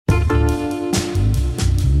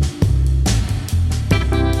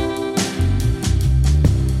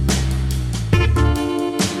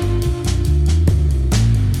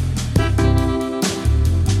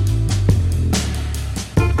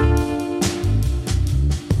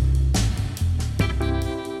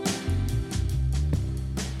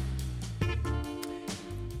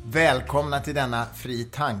Välkomna till denna Fri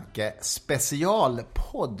Tanke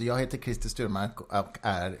specialpodd. Jag heter Christer Sturmark och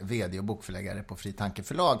är vd och bokförläggare på Fri Tanke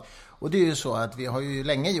förlag. Och det är ju så att vi har ju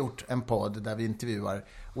länge gjort en podd där vi intervjuar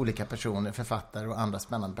olika personer, författare och andra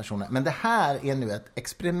spännande personer. Men det här är nu ett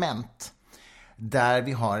experiment där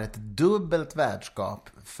vi har ett dubbelt värdskap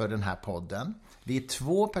för den här podden. Det är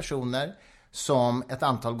 2 personer som ett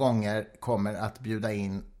antal gånger kommer att bjuda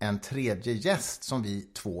in en tredje gäst som vi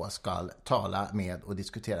 2 ska tala med och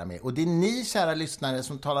diskutera med. Och det är ni, kära lyssnare,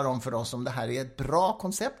 som talar om för oss om det här är ett bra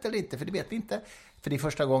koncept eller inte, för det vet vi inte. För det är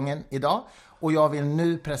första gången idag. Och jag vill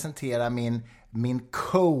nu presentera min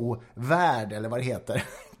co-värd, eller vad det heter.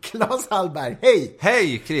 Claes Hallberg, hej!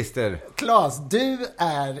 Hej Christer! Claes, du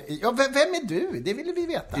är... Ja, vem är du? Det ville vi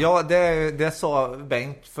veta. Ja, det sa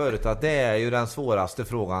Bengt förut att det är ju den svåraste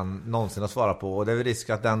frågan någonsin att svara på. Och det är väl risk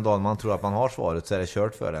att den dagen man tror att man har svaret så är det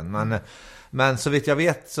kört för den. Men så vitt jag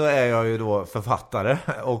vet så är jag ju då författare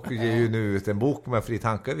och ger ju nu ut en bok med Fri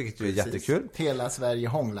Tanke, vilket ju är jättekul. Hela Sverige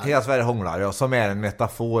hånglar. Hela Sverige hånglar, ja, som är en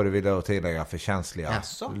metafor, vill jag tillägga, för känsliga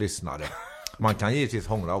lyssnare. Man kan givetvis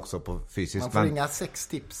hångla också på fysiskt. Man får inga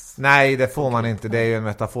sextips. Nej, det får man inte. Det är ju en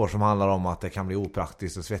metafor som handlar om att det kan bli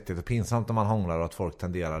opraktiskt och svettigt och pinsamt om man hånglar och att folk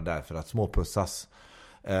tenderar därför att småpussas.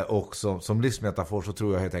 Och som livsmetafor så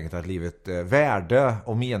tror jag helt enkelt att livet, värde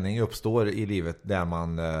och mening uppstår i livet där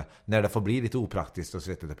man, när det får bli lite opraktiskt och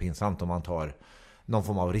svettigt och pinsamt om man tar någon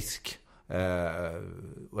form av risk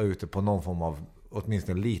och är ute på någon form av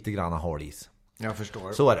åtminstone lite grann hard is. Jag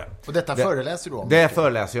förstår. Så är det. Och detta föreläser du om? Det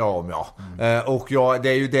föreläser jag om, ja. Och det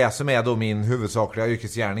är ju det som är då min huvudsakliga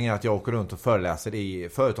yrkesgärning, att jag åker runt och föreläser i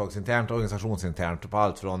företagsinternt, organisationsinternt, på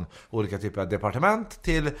allt från olika typer av departement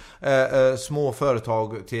till små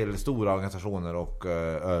företag till stora organisationer och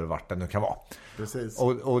vart det nu kan vara. Precis.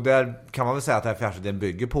 Och där kan man väl säga att det här affärsidén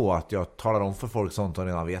bygger på att jag talar om för folk sånt de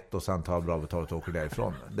redan vet och sen tar bra betalt och åker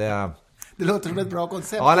därifrån. Det låter som ett bra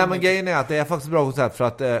koncept. Ja, nej, men grejen är att det är faktiskt ett bra koncept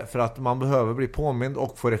för att man behöver bli påmind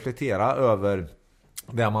och få reflektera över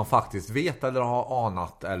det man faktiskt vet eller har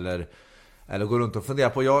anat eller gå runt och fundera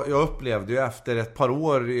på. Jag upplevde ju efter ett par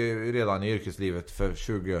år redan i yrkeslivet för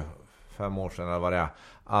 25 år sedan eller vad det är,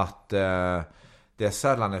 att det är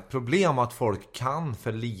sällan ett problem att folk kan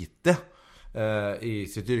för lite i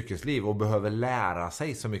sitt yrkesliv och behöver lära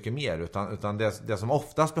sig så mycket mer, utan det som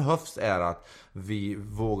oftast behövs är att vi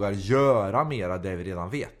vågar göra mer av det vi redan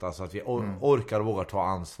vet, alltså att vi orkar och vågar ta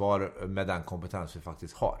ansvar med den kompetens vi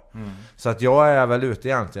faktiskt har. Så att jag är väl ute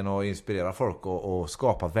egentligen och inspirerar folk och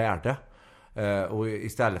skapa värde och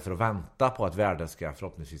istället för att vänta på att värde ska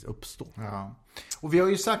förhoppningsvis uppstå. Ja. Och vi har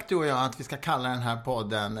ju sagt, du och jag, att vi ska kalla den här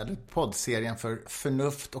podden, eller poddserien, för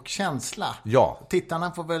Förnuft och känsla. Ja.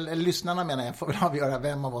 Tittarna får väl, eller lyssnarna menar jag, får väl avgöra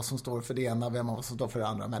vem av oss som står för det ena och vem av oss som står för det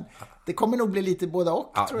andra. Men det kommer nog bli lite båda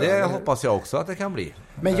och, tror jag. Det hoppas jag också att det kan bli.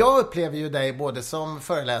 Men jag upplever ju dig både som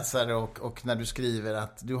föreläsare och när du skriver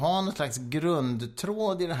att du har någon slags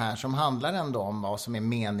grundtråd i det här som handlar ändå om vad som är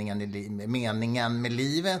meningen med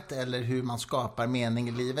livet, eller hur man skapar mening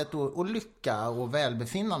i livet och lycka och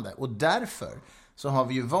välbefinnande. Och därför så har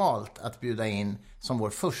vi ju valt att bjuda in som vår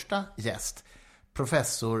första gäst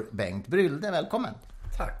professor Bengt Brylde. Välkommen.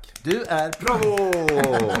 Tack. Du är...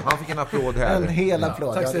 Bravo! Han fick en applåd här. En hel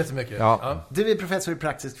applåd. Tack så jättemycket. Ja. Du är professor i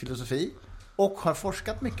praktisk filosofi och har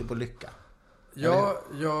forskat mycket på lycka. Ja,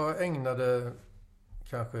 jag ägnade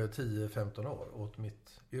kanske 10-15 år åt mitt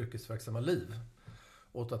yrkesverksamma liv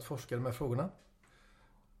åt att forska de här frågorna.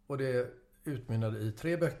 Och det utmynnade i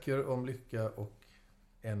 3 böcker om lycka och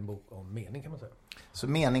en bok om mening, kan man säga. Så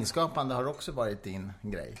meningsskapande har också varit din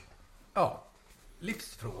grej? Ja,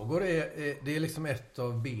 livsfrågor det är liksom ett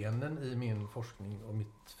av benen i min forskning och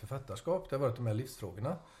mitt författarskap. Det har varit de här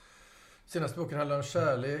livsfrågorna. Senaste boken handlar om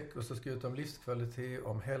kärlek och så ska jag ut om livskvalitet,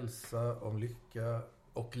 om hälsa, om lycka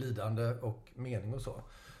och lidande och mening och så.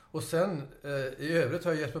 Och sen i övrigt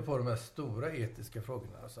har jag gett mig på de här stora etiska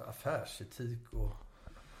frågorna, alltså affärsetik och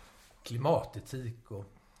klimatetik och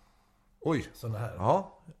sådana här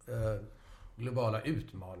globala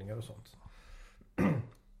utmaningar och sånt.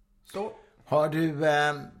 Så. Har du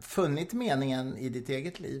funnit meningen i ditt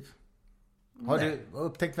eget liv? Har du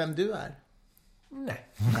upptäckt vem du är? Nej.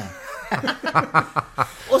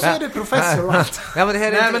 Och så är du professor och allt.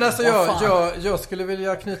 Jag skulle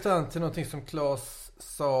vilja knyta an till någonting som Claes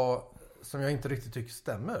sa som jag inte riktigt tycker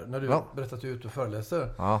stämmer när du berättar att du är ute och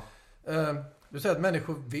föreläser. Ja. Du säger att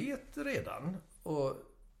människor vet redan och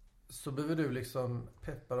så behöver du liksom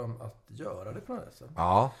peppa dem att göra det på något sätt.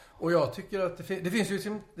 Ja. Och jag tycker att det finns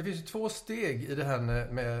ju 2 steg i det här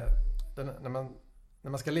med när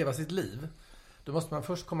man ska leva sitt liv. Då måste man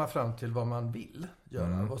först komma fram till vad man vill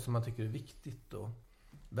göra, vad som man tycker är viktigt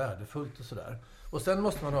värdefullt och sådär. Och sen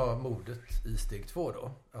måste man ha modet i steg 2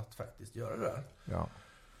 då, att faktiskt göra det där. Ja.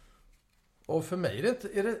 Och för mig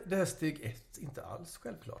är det här steg 1 inte alls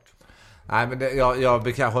självklart. Nej, men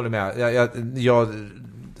jag håller med. Jag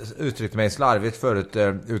uttryckte mig slarvigt förut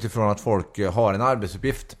utifrån att folk har en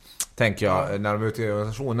arbetsuppgift, tänker jag. När de är ute i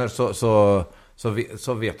organisationer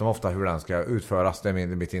så vet de ofta hur den ska utföras. Det är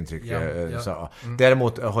mitt intryck.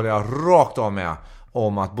 Däremot håller jag rakt av med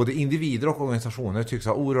om att både individer och organisationer tycks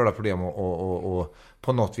ha oerhörda problem och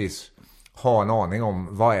på något vis ha en aning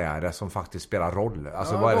om vad är det som faktiskt spelar roll.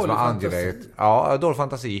 Alltså vad är det som är angeläget. Ja, dålig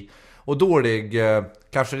fantasi. Och dålig,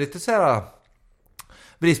 kanske lite så här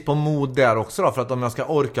brist på mod där också då, för att om jag ska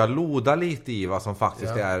orka loda lite i vad som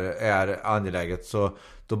faktiskt är angeläget, så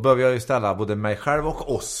då behöver jag ju ställa både mig själv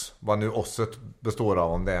och oss, vad nu osset består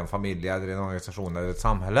av, om det är en familj eller en organisation eller ett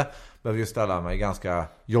samhälle, behöver ju ställa mig ganska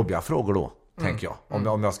jobbiga frågor då, tänker jag.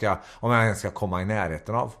 Om jag ens ska komma i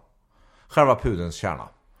närheten av själva pudelns kärna.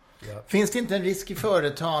 Ja. Finns det inte en risk i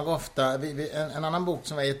företag ofta, en annan bok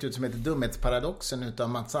som jag gett ut som heter Dumhetsparadoxen utav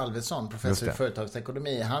Mats Alvesson, professor i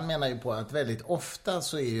företagsekonomi, han menar ju på att väldigt ofta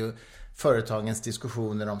så är ju företagens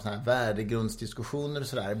diskussioner om såna här värdegrundsdiskussioner och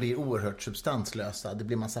sådär blir oerhört substanslösa. Det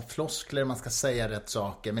blir massa floskler, man ska säga rätt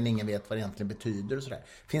saker men ingen vet vad det egentligen betyder och sådär.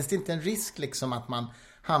 Finns det inte en risk liksom att man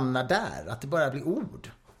hamnar där, att det bara blir ord?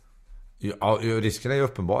 Ja, risken är ju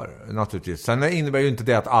uppenbar naturligtvis. Sen innebär ju inte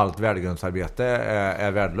det att allt värdegrundsarbete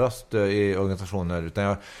är värdelöst i organisationer,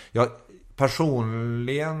 utan jag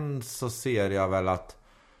personligen så ser jag väl att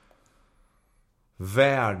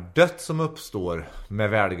värdet som uppstår med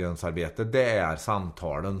värdegrundsarbete, det är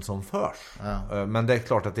samtalen som förs. Ja. Men det är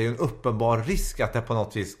klart att det är en uppenbar risk att det på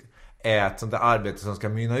något vis är ett sånt där arbete som ska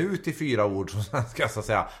mynna ut i 4 ord som sen ska så att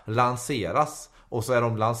säga lanseras. Och så är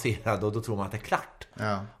de lanserade och då tror man att det är klart.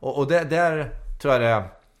 Ja. Och där tror jag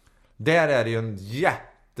där är det ju en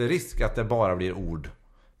jätterisk att det bara blir ord.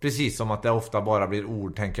 Precis som att det ofta bara blir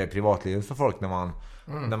ord, tänker jag, i privatlivet för folk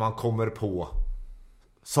när man kommer på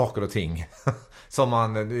saker och ting.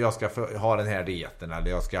 Som jag ska ha den här dieten,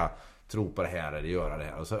 eller jag ska tro på det här eller göra det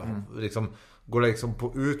här. Och så går det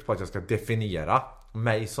liksom ut på att jag ska definiera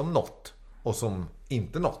mig som något och som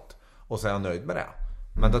inte något. Och så är jag nöjd med det.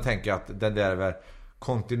 Men då tänker jag att den där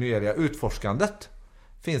kontinuerliga utforskandet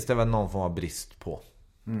finns det väl någon form av brist på,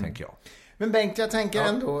 tänker jag. Men Bengt, jag tänker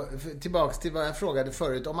ändå tillbaks till vad jag frågade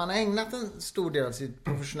förut. Om man har ägnat en stor del av sitt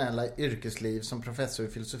professionella yrkesliv som professor i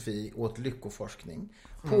filosofi åt lyckoforskning,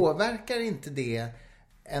 påverkar inte det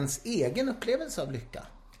ens egen upplevelse av lycka?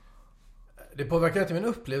 Det påverkar inte min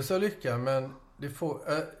upplevelse av lycka, men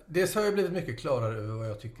dels har jag blivit mycket klarare över vad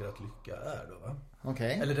jag tycker att lycka är då, va?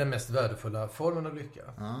 Okay. Eller den mest värdefulla formen av lycka.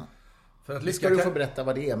 Ja. För att lycka ska du få berätta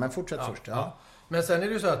vad det är, men fortsätt först. Ja. Men sen är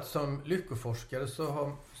det ju så att som lyckoforskare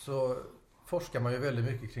så forskar man ju väldigt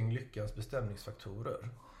mycket kring lyckans bestämningsfaktorer.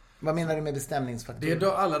 Vad menar du med bestämningsfaktorer? Det är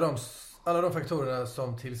då alla de faktorerna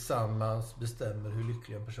som tillsammans bestämmer hur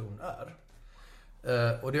lycklig en person är.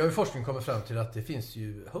 Och det har ju forskningen kommit fram till att det finns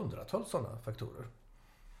ju hundratals sådana faktorer.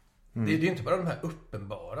 Det är ju inte bara de här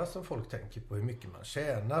uppenbara som folk tänker på, hur mycket man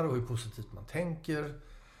tjänar och hur positivt man tänker.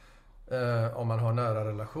 Om man har nära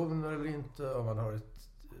relationer eller inte, om man har ett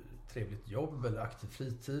trevligt jobb eller aktiv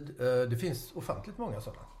fritid. Det finns ofantligt många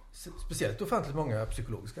sådana. Speciellt ofantligt många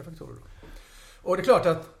psykologiska faktorer. Och det är klart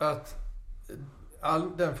att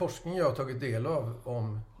all den forskning jag har tagit del av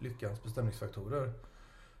om lyckans bestämningsfaktorer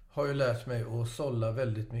har ju lärt mig att sålla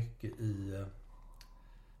väldigt mycket i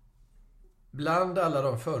bland alla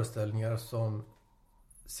de föreställningar som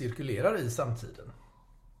cirkulerar i samtiden.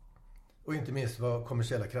 Och inte minst vad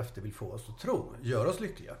kommersiella krafter vill få oss att tro, gör oss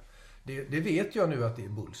lyckliga. Det vet jag nu att det är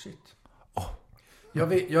bullshit.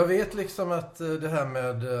 Jag vet liksom att det här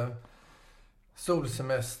med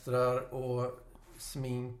solsemestrar och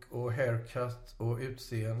smink och haircut och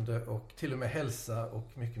utseende och till och med hälsa och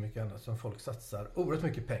mycket, mycket annat som folk satsar oerhört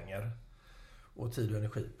mycket pengar och tid och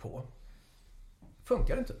energi på,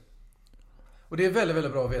 funkar inte. Och det är väldigt,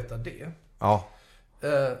 väldigt bra att veta det. Ja.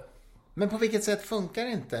 Men på vilket sätt funkar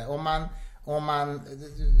det inte?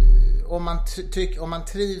 Om man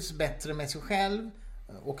trivs bättre med sig själv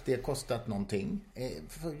och det kostat någonting,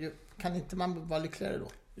 kan inte man vara lyckligare då?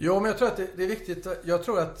 Jo, men jag tror att det är viktigt. Jag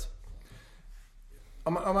tror att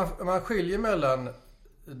om man skiljer mellan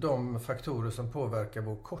de faktorer som påverkar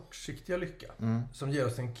vår kortsiktiga lycka, som ger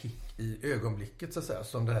oss en kick i ögonblicket så att säga,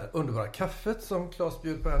 som det här underbara kaffet som Claes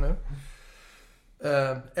bjöd på här nu,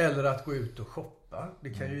 eller att gå ut och shoppa. Det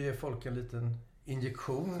kan ju ge folk en liten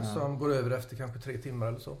injektion som går över efter kanske 3 timmar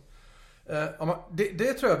eller så.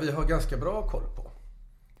 Det tror jag vi har ganska bra koll på.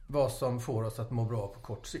 Vad som får oss att må bra på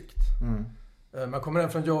kort sikt. Man kommer hem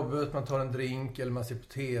från jobbet, man tar en drink eller man ser på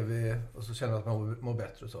tv och så känner man att man mår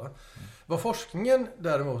bättre och så. Vad forskningen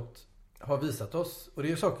däremot har visat oss, och det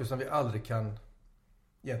är ju saker som vi aldrig kan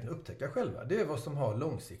egentligen upptäcka själva, det är vad som har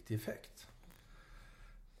långsiktig effekt.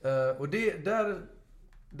 Och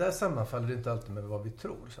där sammanfaller det inte alltid med vad vi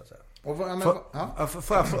tror, så att säga.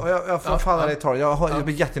 Jag faller i tal. Jag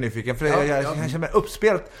blir jättenyfiken för jag känner mig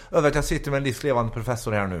uppspelt över att jag sitter med en livslevande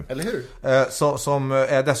professor här nu. Eller hur? Som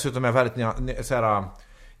är dessutom är väldigt så här,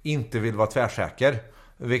 inte vill vara tvärsäker,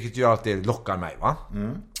 vilket ju alltid lockar mig, va?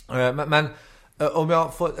 Men om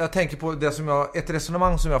jag tänker på det som ett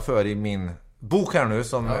resonemang som jag för i min bok här nu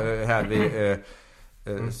som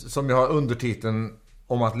som jag har undertiteln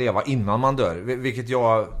om att leva innan man dör, vilket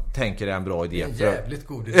jag tänker är en bra idé. Det är jävligt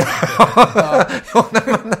god idé.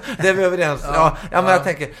 Det är vi överens. Men jag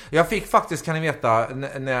tänker, jag fick faktiskt, kan ni veta,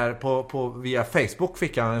 när via Facebook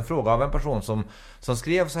fick jag en fråga av en person som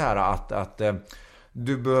skrev så här att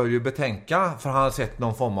du bör ju betänka, för han har sett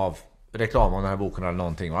någon form av reklam om den här boken eller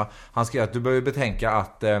någonting, va? Han skrev att du bör ju betänka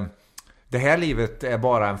att det här livet är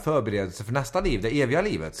bara en förberedelse för nästa liv, det eviga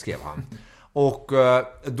livet, skrev han. Och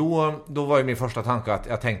då var ju min första tanke att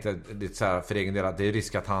jag tänkte lite så här för egen del att det är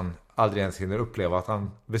risk att han aldrig ens hinner uppleva att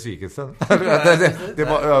han besvikelsen. det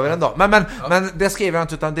var över en dag. Men det skrev jag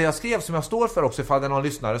inte, utan det jag skrev som jag står för också, ifall det är någon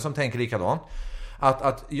lyssnare som tänker likadant.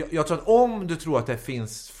 Att jag tror att om du tror att det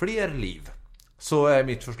finns fler liv, så är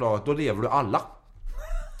mitt förslag att då lever du alla.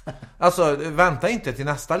 Alltså, vänta inte till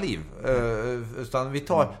nästa liv, utan vi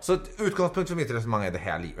tar så utgångspunkt för mitt resonemang är det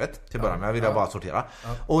här livet till början med. Jag vill bara sortera.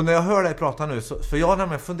 Och när jag hör dig prata nu, för jag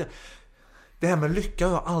nämligen funderar, det här med lycka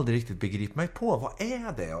har jag aldrig riktigt begripit mig på. Vad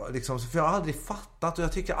är det? Liksom, för jag har aldrig fattat, och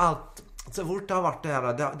jag tycker allt så fort det har varit det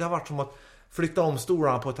här, det har varit som att flytta om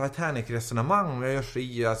stolarna på Titanic-resonemang. Jag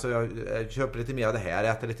gör alltså jag köper lite mer av det här,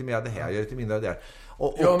 äter lite mer av det här, gör lite mindre av det där.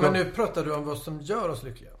 Men nu pratar du om vad som gör oss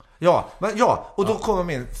lyckliga. Och då kommer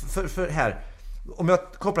min för här, om jag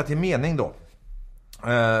kopplar till mening då,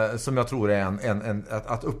 som jag tror är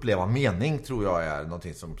att uppleva mening, tror jag är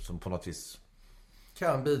någonting som på något vis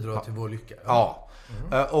kan bidra till vår lycka.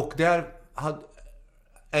 Och där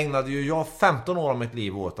ägnade ju jag 15 år av mitt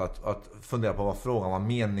liv åt att fundera på vad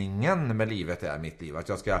meningen med livet är, mitt liv, att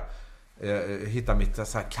jag ska hitta mitt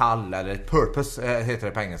så här kall eller purpose heter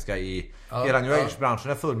det på engelska i hela New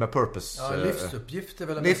Age-branschen är full med purpose. Livsuppgift är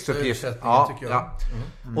väl en livsuppgift, tycker jag.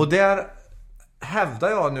 Och där hävdar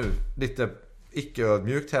jag nu lite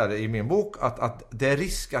icke-ödmjukt här i min bok att det är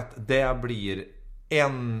risk att det blir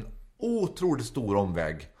en otroligt stor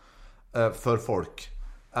omväg för folk,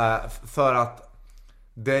 för att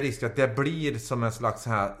det är risk att det blir som en slags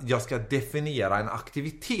här, jag ska definiera en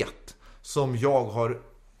aktivitet som jag har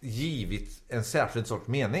givit en särskild sorts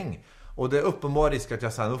mening. Och det är uppenbar risk att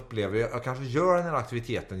jag sen upplever, jag kanske gör den här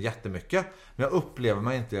aktiviteten jättemycket, men jag upplever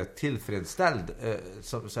mig inte tillfredsställd,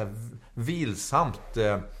 så här vilsamt,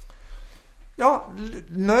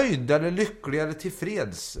 nöjd eller lycklig eller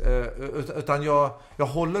tillfreds, utan jag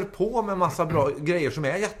håller på med massa bra grejer som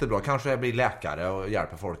är jättebra. Kanske jag blir läkare och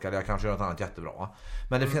hjälper folk, eller jag kanske gör något annat jättebra,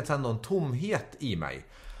 men det finns ändå en tomhet i mig.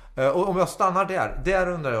 Och om jag stannar där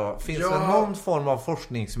undrar jag, finns det någon form av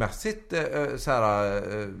forskningsmässigt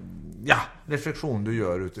reflektion du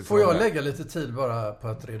gör utifrån? Får jag lägga lite tid bara på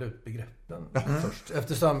att reda ut begreppen först?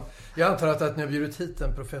 Eftersom jag antar att ni har bjudit hit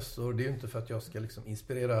en professor, det är ju inte för att jag ska liksom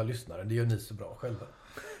inspirera lyssnare, det gör ni så bra själva.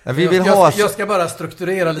 Jag ska bara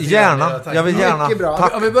strukturera lite. Gärna, jag vill gärna.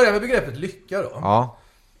 Om vi börjar med begreppet lycka då.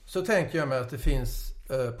 Så tänker jag mig att det finns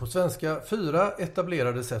på svenska 4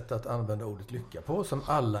 etablerade sätt att använda ordet lycka på, som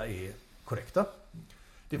alla är korrekta.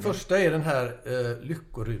 Det första är den här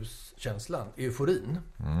lyckoruskänslan, euforin,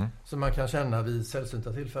 som man kan känna vid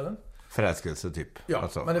sällsynta tillfällen. Förälskelse typ. Ja,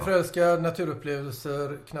 alltså, man är förälskad,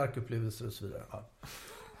 naturupplevelser, knarkupplevelser och så vidare.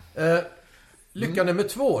 Lycka nummer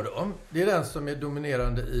 2 då, det är den som är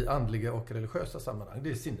dominerande i andliga och religiösa sammanhang.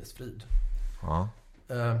 Det är sinnesfrid.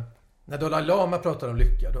 När Dalai Lama pratar om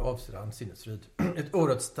lycka, då avser han sinnesfrid. Ett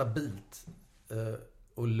oerhört stabilt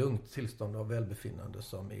och lugnt tillstånd av välbefinnande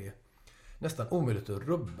som är nästan omöjligt att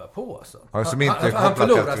rubba på. Alltså. Han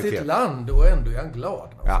förlorar sitt land och ändå är han glad.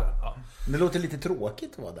 Det låter lite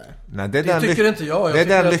tråkigt att vara där. Nej, det tycker inte jag. Det är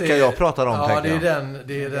den lycka jag pratar om. Ja,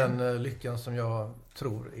 det är den lyckan som jag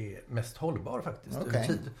tror är mest hållbar faktiskt över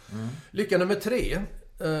tid. Lycka nummer 3.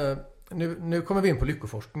 Nu kommer vi in på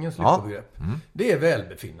lyckoforskningens lyckobegrepp. Det är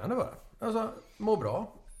välbefinnande bara. Alltså, må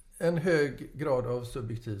bra. En hög grad av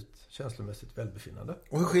subjektivt känslomässigt välbefinnande.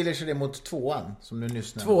 Och hur skiljer sig det mot 2:an som du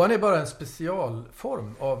nyss nämnde? 2:an är bara en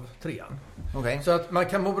specialform av 3:an. Så att man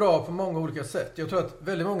kan må bra på många olika sätt. Jag tror att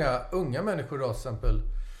väldigt många unga människor idag till exempel,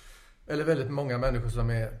 eller väldigt många människor som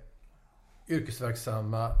är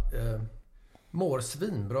yrkesverksamma mår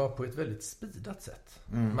svinbra på ett väldigt speedat sätt.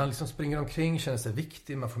 Man liksom springer omkring, känner sig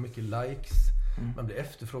viktig, man får mycket likes, man blir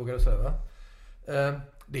efterfrågad och sådär, va?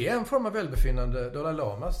 Det är en form av välbefinnande. Dalai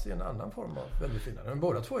Lamas är en annan form av välbefinnande. Men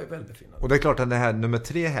båda två är välbefinnande. Och det är klart att det här nummer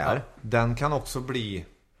 3 här, den kan också bli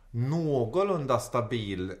någorlunda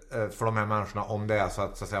stabil för de här människorna om det är så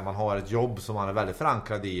att säga, man har ett jobb som man är väldigt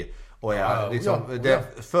förankrad i och är, det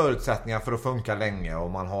är förutsättningar för att funka länge och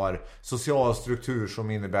man har social struktur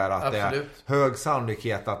som innebär att det är hög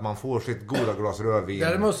sannolikhet att man får sitt goda glas rödvin.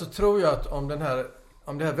 Däremot så tror jag att om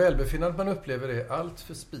det här välbefinnandet man upplever är allt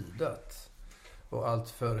för speedat och allt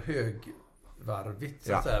för högvarvigt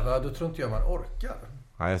så att säga, då tror inte jag man orkar.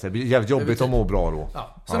 Nej, det blir jävligt jobbigt att må bra då.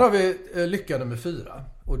 Ja. Sen har vi lycka nummer 4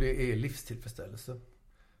 och det är livstillfredsställelse.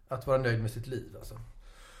 Att vara nöjd med sitt liv alltså.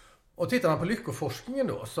 Och tittar man på lyckoforskningen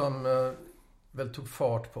då som väl tog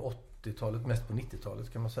fart på 80-talet, mest på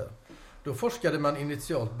 90-talet kan man säga. Då forskade man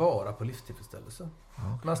initialt bara på livstillfredsställelse.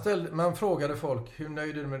 Man frågade folk hur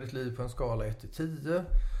nöjd är du med ditt liv på en skala 1-10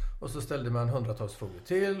 och så ställde man hundratals frågor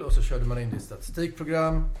till och så körde man in det i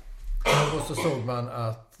statistikprogram och så såg man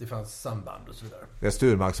att det fanns samband och så vidare. Det är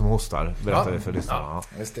Sturmark som hostar, berättade för lyssnarna. Ja,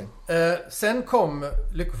 just det. Sen kom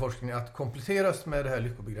lyckoforskningen att kompletteras med det här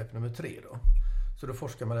lyckobegrepp nummer 3 då. Så då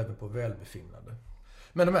forskar man även på välbefinnande.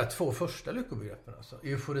 Men de här 2 första lyckobegreppen, alltså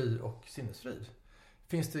eufori och sinnesfrid,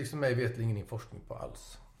 finns det liksom mig vetligen ingen forskning på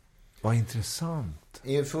alls. Vad intressant.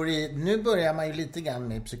 Eufori, nu börjar man ju lite grann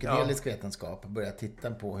med psykedelisk vetenskap och börja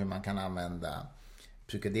titta på hur man kan använda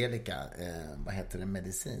psykedelika,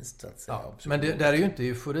 medicinskt så att säga. Ja, men det där är ju inte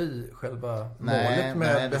eufori själva målet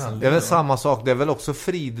med behandling. Det är väl samma sak, det är väl också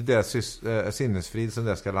frid, det sinnesfrid som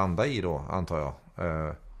det ska landa i då, antar jag.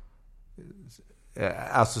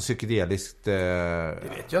 Alltså psykedeliskt det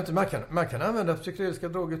vet jag inte, man kan använda psykedeliska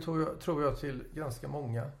droger tror jag till ganska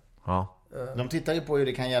många. Ja. De tittar ju på hur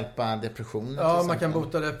det kan hjälpa depression. Ja, man kan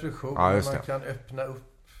bota depression, man kan öppna upp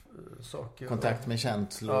saker. Kontakt med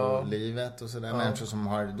känslolivet och sådär. Människor som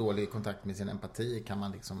har dålig kontakt med sin empati kan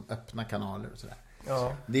man liksom öppna kanaler och sådär.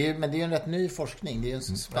 Ja. Men det är ju en rätt ny forskning. Det är ju en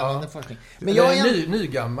spännande forskning. Men jag är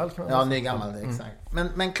nygammal kan man säga. Ja, nygammal,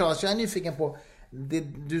 exakt. Men Claes, jag är nyfiken på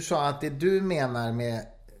du sa att det du menar med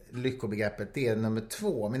lyckobegreppet det är nummer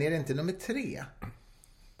 2, men är det inte nummer 3?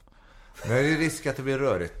 Det är ju risk att det blir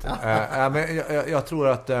rörigt. Men jag tror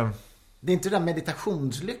att det är inte den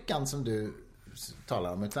meditationslyckan som du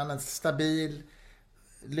talar om, utan en stabil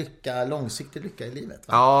lycka, långsiktig lycka i livet,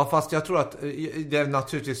 va? Ja, fast jag tror att det är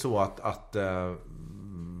naturligtvis så att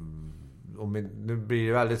nu blir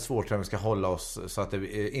det väldigt svårt när vi ska hålla oss så att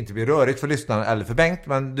det inte blir rörigt för lyssnaren eller för Bengt,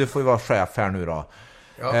 men du får ju vara chef här nu då.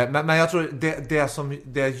 Ja. Men jag tror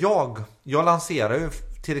jag lanserar ju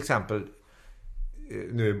till exempel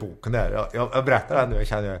nu är boken där. Jag berättar det nu, jag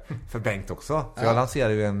känner för Bengt också. För jag lanserar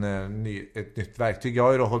ju ett nytt verktyg. Jag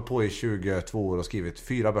har ju då hållit på i 22 år och skrivit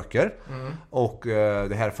 4 böcker. Och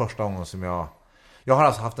det här är första gången som jag har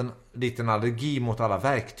alltså haft en liten allergi mot alla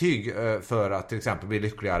verktyg för att till exempel bli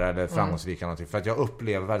lyckligare eller framgångsrik eller någonting. För att jag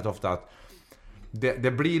upplever väldigt ofta att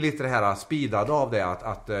det blir lite det här speedade av det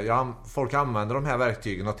att folk använder de här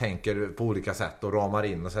verktygen och tänker på olika sätt och ramar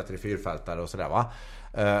in och sätter i fyrfältare och sådär, va.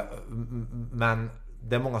 Men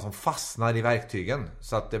det är många som fastnar i verktygen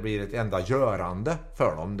så att det blir ett enda görande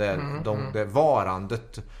för dem. Det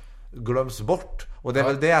varandet glöms bort. Och det är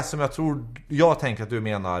väl det som jag tänker att du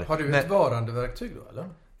menar. Har du ett varandeverktyg då, eller?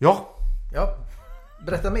 Ja.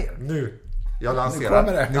 Berätta mer. Nu. Jag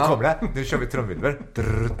lanserar. Nu kommer det. Nu kör vi trumvirvel.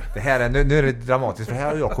 Det här är nu är det dramatiskt, för det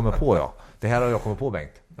här har jag kommit på, ja. Det här har jag kommit på,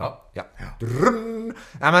 Bengt. Ja.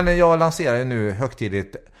 Nej, men jag lanserar ju nu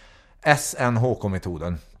högtidligt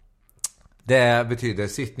SNHK-metoden. Det betyder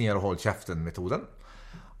sitt ner och håll käften-metoden.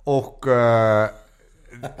 Och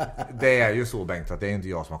det är ju så, Bengt, att det är inte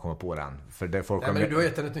jag som har kommit på den. För det folk men du har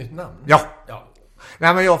gett den ett nytt namn. Ja.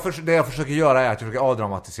 Nej, men det jag försöker göra är att jag försöker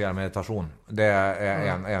avdramatisera meditation. Det är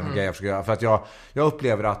en grej jag försöker göra. För att jag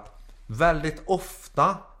upplever att väldigt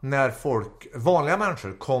ofta när vanliga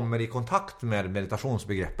människor kommer i kontakt med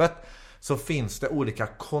meditationsbegreppet så finns det olika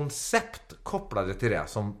koncept kopplade till det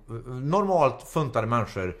som normalt funtade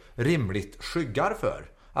människor rimligt skyggar för.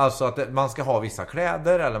 Alltså att man ska ha vissa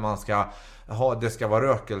kläder, eller det ska vara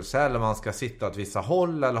rökelse, eller man ska sitta åt vissa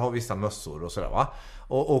håll eller ha vissa mössor och sådär, va.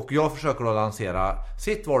 Och jag försöker då lansera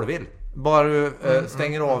sitt vad du vill. Bara du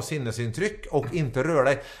stänger av sinnesintryck och inte rör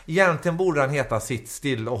dig. Egentligen borde den heta sitt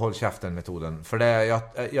still och håll käften-metoden. För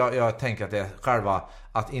jag tänker att det är själva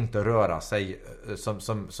att inte röra sig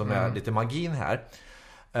som är lite magin här.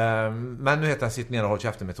 Men nu heter den sitt ner och håll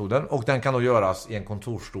käften-metoden. Och den kan då göras i en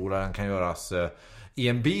kontorsstol, den kan göras i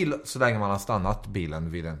en bil så länge man har stannat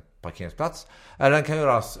bilen vid en parkeringsplats. Eller den kan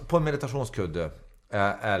göras på en meditationskudde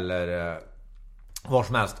eller var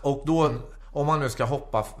som helst. Och då, om man nu ska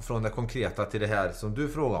hoppa från det konkreta till det här som du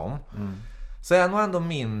frågar om, så är nog ändå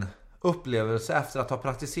min upplevelse efter att ha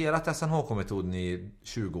praktiserat SNHK-metoden i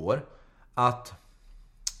 20 år att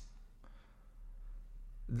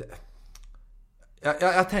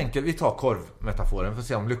jag tänker, vi tar korvmetaforen för att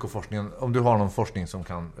se om lyckoforskningen, om du har någon forskning som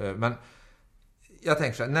kan, men jag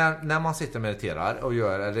tänker så här, när man sitter och mediterar och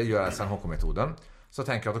gör SNHK-metoden, så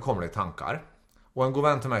tänker jag att det kommer det tankar. Och en god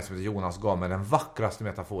vän till mig som heter Jonas gav mig den vackraste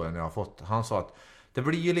metaforen jag har fått. Han sa att det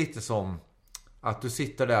blir ju lite som att du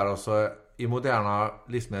sitter där och så i moderna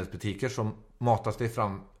livsmedelsbutiker som matas dig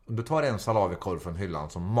fram, om du tar en salamikorv från hyllan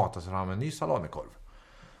så matas fram en ny salamikorv.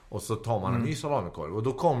 Och så tar man en ny salamikorv. Och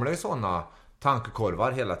då kommer det sådana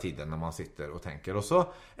tankekorvar hela tiden när man sitter och tänker. Och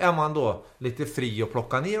så är man då lite fri och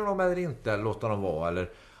plocka ner dem eller inte, eller låta dem vara.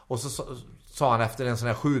 Eller, och så sa han efter en sån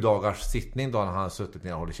här 7 dagars sittning då när han suttit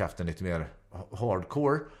ner och hållit käften lite mer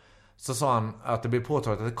hardcore, så sa han att det blir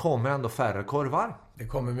påtaget att det kommer ändå färre korvar. Det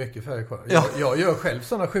kommer mycket färre korvar. Ja. Jag gör själv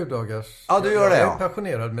sådana 7 dagars. Ja, du gör det. Jag är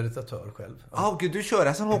passionerad meditatör själv. Ja, gud, du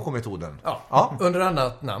kör SNHK-metoden. Ja, under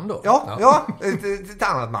annat namn då. Ja, ett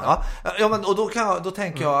annat namn. Ja, men och då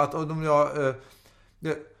tänker jag att om jag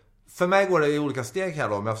för mig går det i olika steg här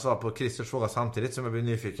då, om jag får svara på Christers fråga samtidigt som jag blir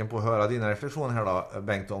nyfiken på att höra dina reflektioner här då,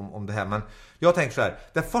 Bengt, om det här. Men jag tänker så här,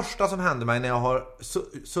 det första som händer mig när jag har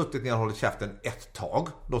suttit ner och hållit käften ett tag,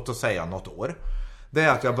 låt oss säga något år, det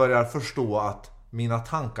är att jag börjar förstå att mina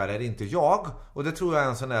tankar är inte jag. Och det tror jag är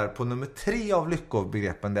en sån där, på nummer 3 av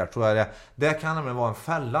lyckobegreppen där, tror jag det kan nämligen vara en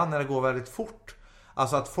fälla när det går väldigt fort.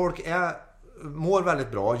 Alltså att folk mår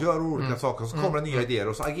väldigt bra, gör olika saker, så kommer det nya idéer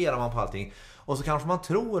och så agerar man på allting. Och så kanske man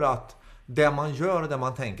tror att det man gör och det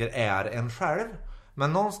man tänker är en själv.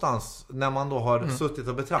 Men någonstans när man då har suttit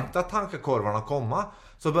och betraktat tankekorvarna komma,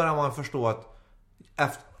 så börjar man förstå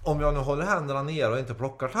att om jag nu håller händerna ner och inte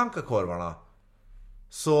plockar tankekorvarna,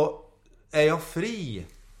 så är jag fri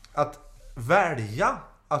att välja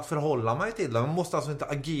att förhålla mig till det. Man måste alltså inte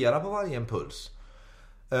agera på varje impuls.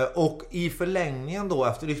 Och i förlängningen då,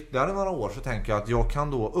 efter ytterligare några år, så tänker jag att jag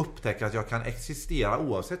kan då upptäcka att jag kan existera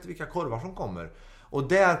oavsett vilka korvar som kommer. Och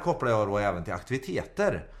där kopplar jag då även till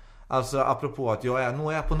aktiviteter. Alltså apropå att jag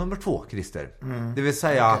är på nummer 2, Christer. Det vill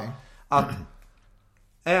säga att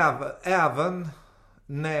även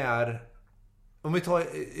när, om vi tar,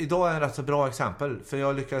 idag är en rätt så bra exempel, för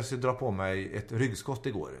jag lyckades ju dra på mig ett ryggskott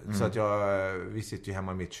igår. Så att vi sitter ju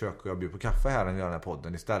hemma i mitt kök och jag bjuder på kaffe här när vi gör den här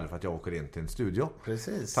podden, istället för att jag åker in till en studio.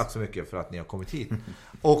 Precis. Tack så mycket för att ni har kommit hit.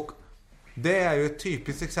 Och det är ju ett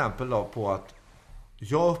typiskt exempel då på att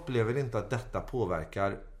jag upplever inte att detta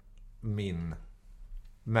påverkar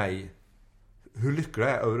mig hur lycklig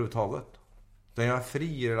jag är överhuvudtaget. Där jag är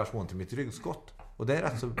fri i relation till mitt ryggskott. Och det är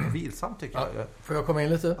rätt så vilsamt, tycker jag. Får jag komma in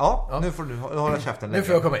lite? Ja, nu får du hålla käften länge. Nu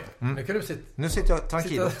får jag komma in. Nu kan du Nu sitter jag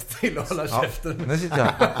tranquilo. Sitta still och hålla käften. Nu sitter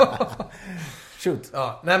jag. Shoot.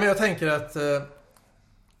 Ja, nej, men jag tänker att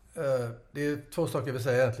det är 2 saker vi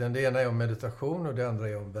säger egentligen. Det ena är om meditation och det andra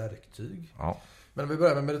är om verktyg. Ja. Men om vi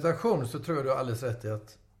börjar med meditation, så tror jag du har alldeles rätt i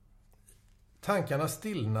att tankarna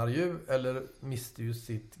stillnar ju eller mister ju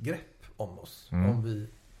sitt grepp om oss om vi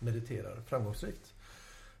mediterar framgångsrikt.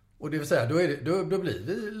 Och det vill säga, då blir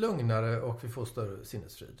vi lugnare och vi får större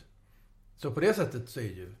sinnesfrid. Så på det sättet så är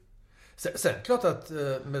ju... Sen klart att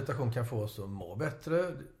meditation kan få oss att må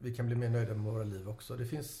bättre. Vi kan bli mer nöjda med våra liv också.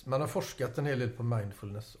 Man har forskat en hel del på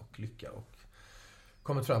mindfulness och lycka och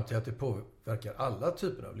kommit fram till att det påverkar alla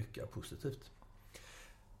typer av lycka positivt.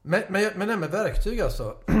 Men det med verktyg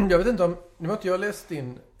alltså. Jag vet inte om... Nu har inte jag läst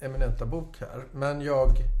din eminenta bok här, men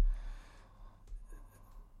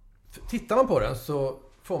tittar man på den så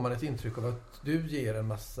får man ett intryck av att du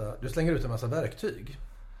slänger ut en massa verktyg.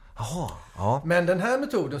 Jaha, ja. Men den här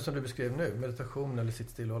metoden som du beskrev nu, meditation eller sitt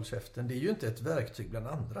still och håll käften, det är ju inte ett verktyg bland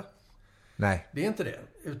andra. Nej. Det är inte det,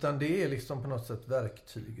 utan det är liksom på något sätt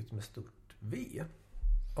verktyget med stort V.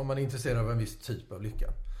 Om man är intresserad av en viss typ av lycka.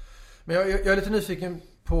 Men jag är lite nyfiken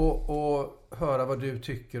på att höra vad du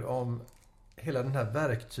tycker om hela den här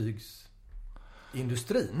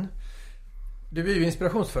verktygsindustrin. Du är ju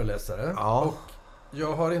inspirationsföreläsare. Ja. Och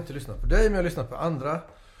jag har inte lyssnat på dig, men jag har lyssnat på andra.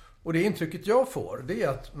 Och det intrycket jag får, det är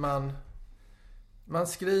att man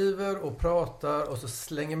skriver och pratar och så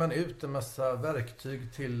slänger man ut en massa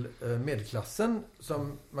verktyg till medelklassen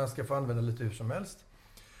som man ska få använda lite hur som helst.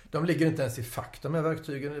 De ligger inte ens i fack, de här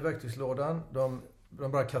verktygen i verktygslådan. De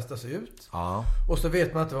bara kastas ut. Ja. Och så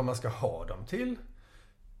vet man inte vad man ska ha dem till.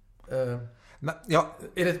 Men, ja.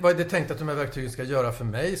 Vad är det tänkt att de här verktygen ska göra för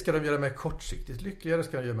mig? Ska de göra mig kortsiktigt lyckligare?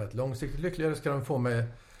 Ska de göra mig ett långsiktigt lyckligare? Ska de få mig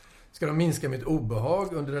Ska de minska mitt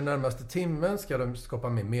obehag under den närmaste timmen? Ska de skapa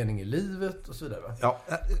mer mening i livet? Och så vidare. Va? Ja.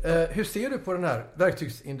 Hur ser du på den här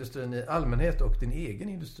verktygsindustrin i allmänhet och din egen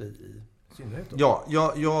industri i synnerhet? Ja,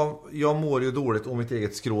 jag mår ju dåligt om mitt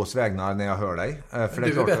eget skrås vägnar när jag hör dig. För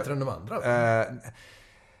du är bättre än de andra.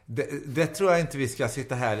 Det tror jag inte vi ska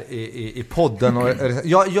sitta här i podden. Och,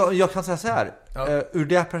 jag kan säga så här. Ja. Ur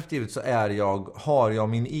det perspektivet så har jag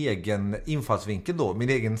min egen infallsvinkel då. Min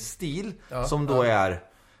egen stil som då är...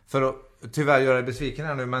 För att tyvärr göra det besviken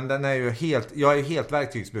här nu, men den är ju jag är ju helt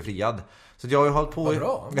verktygsbefriad. Så jag har ju hållit på... Vad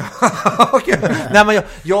bra. Okay. Nej, men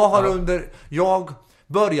jag har jag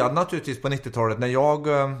började naturligtvis på 90-talet när jag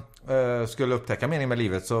skulle upptäcka mening med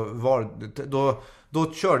livet, så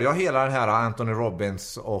då körde jag hela den här Anthony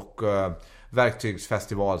Robbins och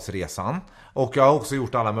verktygsfestivalsresan. Och jag har också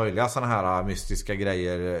gjort alla möjliga sådana här mystiska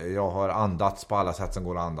grejer. Jag har andats på alla sätt som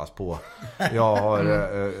går att andas på. Jag har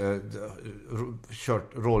kört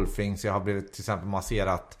rollfings. Jag har blivit till exempel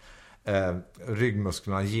masserat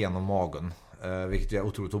ryggmusklerna genom magen. Vilket är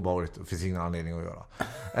otroligt obehagligt. Det finns ingen anledning att göra.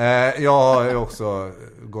 Jag har också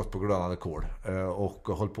gått på glödande kol och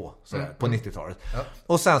hållit på på 90-talet. Ja.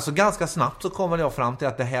 Och sen så ganska snabbt så kommer jag fram till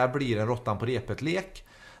att det här blir en råttan på repet-lek.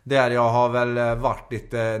 Där jag har väl varit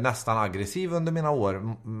lite nästan aggressiv under mina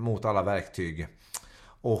år mot alla verktyg.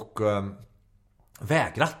 Och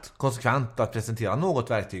vägrat konsekvent att presentera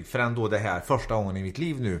något verktyg förrän då det här första gången i mitt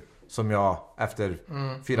liv nu som jag efter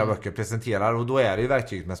 4 böcker presenterar. Och då är det ju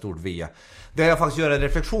verktyg med stort V. Där jag faktiskt gör en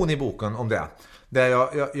reflektion i boken om det. Där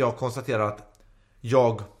jag konstaterar att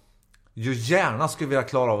jag ju gärna skulle vilja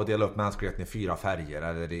klara av att dela upp mänskligheten i 4 färger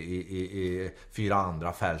eller i 4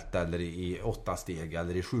 andra fält eller i 8 steg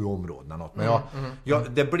eller i 7 områden eller något.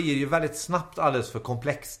 Men det blir ju väldigt snabbt alldeles för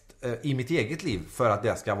komplext i mitt eget liv för att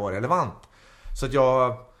det ska vara relevant. Så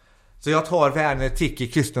jag tar Werner Tiki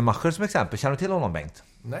Küstenmacher som exempel. Känner du till honom, Bengt?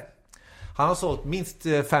 Nej. Han har sålt minst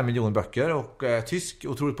 5 miljoner böcker och tysk,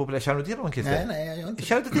 otroligt populär. Känner du till honom, Christer? Nej, jag gör inte.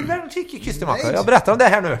 Känner du till Werner Tiki Küstenmacher? Jag berättar om det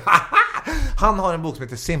här nu. Han har en bok som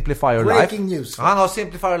heter Simplify Your Life. Breaking news. Han har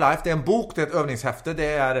Simplify Your Life. Det är en bok, det är ett övningshäfte.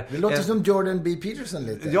 Det låter som Jordan B. Peterson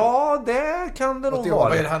lite. Ja, det kan det nog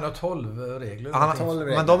vara. Han har 12 regler. Han har 12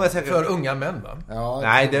 regler. Men de är säkert... För unga män, va? Ja,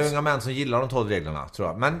 nej, det är unga män som gillar de 12 reglerna, tror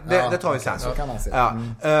jag. Men det tar vi sen. Så kan man se. Ja.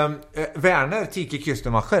 Werner Tiki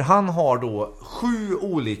Küstenmacher, han har då 7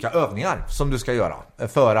 olika övningar som du ska göra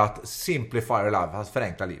för att simplify your life, alltså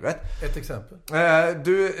förenkla livet. Ett exempel.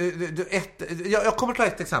 Jag kommer ta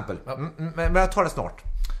ett exempel. Ja. Men jag tar det snart.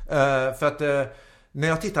 För att när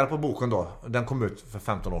jag tittade på boken då, den kom ut för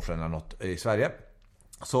 15 år sedan eller något i Sverige,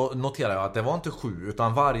 så noterade jag att det var inte 7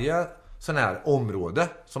 utan varje sån här område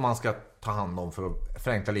som man ska ta hand om för att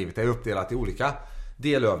förenkla livet är uppdelat i olika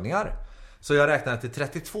delövningar. Så jag räknade till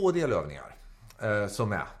 32 delövningar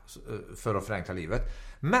som är för att förenkla livet.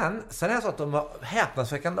 Men sen är det så att de var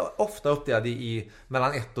häpnadsväckande ofta uppdelade i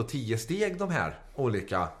mellan 1 och 10 steg, de här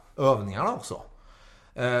olika övningarna också.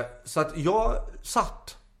 Så att jag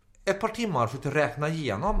satt ett par timmar för att räkna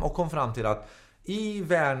igenom och kom fram till att i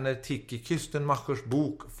Werner Tiki Küstenmachers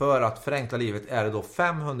bok för att förenkla livet är det då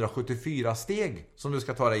 574 steg som du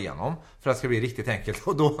ska ta dig igenom för att det ska bli riktigt enkelt.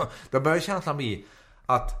 Och då börjar känslan bli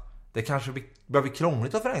att det kanske börjar bli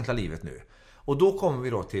krångligt att förenkla livet nu. Och då kommer vi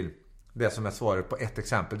då till det som är svaret på ett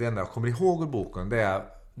exempel. Det enda jag kommer ihåg ur boken, det är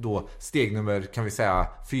då steg nummer, kan vi säga,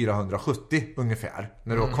 470 ungefär.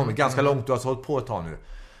 När du har kommit ganska långt, du har hållit på ett tag nu.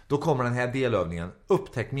 Då kommer den här delövningen,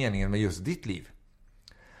 upptäck meningen med just ditt liv.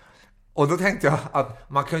 Och då tänkte jag att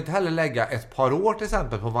man kan ju inte heller lägga ett par år till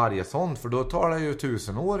exempel på varje sånt, för då tar det ju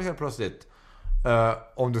 1000 år helt plötsligt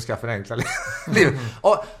om du ska förenkla livet.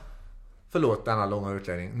 Och förlåt denna långa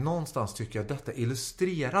utläggning. Någonstans tycker jag att detta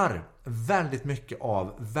illustrerar väldigt mycket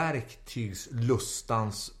av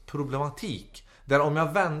verktygslustans problematik. Där om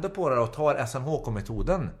jag vänder på det och tar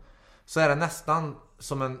SMHK-metoden så är det nästan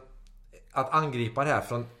som att angripa det här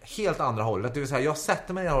från helt andra hållet. Det vill säga, jag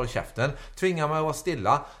sätter mig ner och håller käften, tvingar mig att vara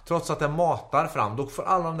stilla, trots att det matar fram. Då får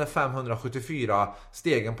alla de där 574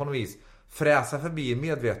 stegen på något vis fräsa förbi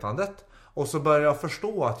medvetandet. Och så börjar jag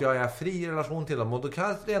förstå att jag är fri i relation till dem. Och då kan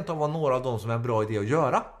det rent av vara några av dem som är en bra idé att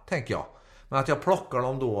göra, tänker jag. Men att jag plockar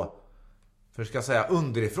dem då, för ska jag säga,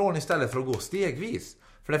 underifrån istället för att gå stegvis.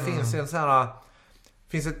 För det finns en sån här...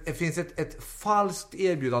 finns ett falskt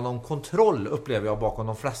erbjudande om kontroll, upplever jag, bakom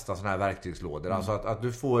de flesta såna här verktygslådor. Alltså att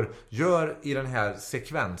du gör i den här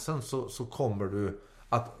sekvensen så kommer du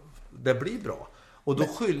att det blir bra. Och då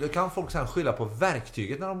kan folk sen skylla på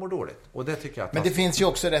verktyget när de mår dåligt. Och det tycker jag att... Men det finns ju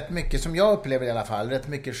också rätt mycket, som jag upplever i alla fall, rätt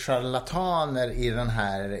mycket charlataner i den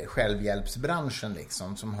här självhjälpsbranschen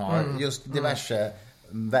liksom, som har just diverse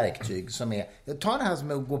verktyg som är... Ta det här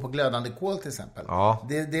som att gå på glödande kol till exempel. Ja.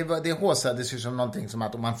 Det håsades ju som någonting som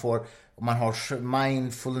att om man har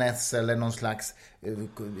mindfulness eller någon slags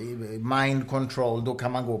mind control, då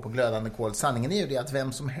kan man gå på glödande kol. Sanningen är ju det att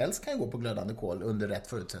vem som helst kan gå på glödande kol under rätt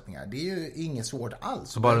förutsättningar. Det är ju inget svårt alls.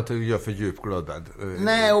 Så bara du inte gör för djup glödbädd?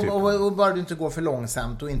 Nej, och bara du inte går för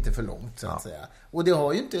långsamt och inte för långt så att säga. Och det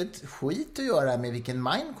har ju inte ett skit att göra med vilken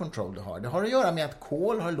mind control du har. Det har att göra med att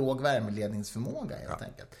kol har låg värmeledningsförmåga helt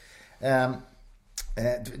enkelt.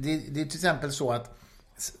 Det är till exempel så att,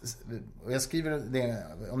 och jag skriver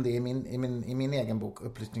om det i min egen bok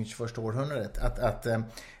Upplysning 21 århundradet, att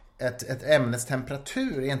ett ämnes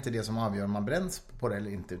temperatur är inte det som avgör om man bränns på det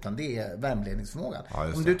eller inte, utan det är värmeledningsförmågan.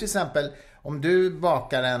 Om du till exempel, om du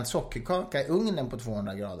bakar en sockerkaka i ugnen på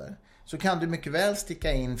 200 grader, så kan du mycket väl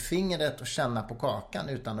sticka in fingret och känna på kakan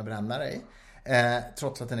utan att bränna dig.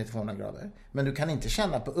 Trots att den är 200 grader. Men du kan inte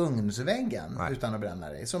känna på ugnsväggen utan att bränna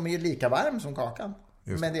dig, som är lika varm som kakan.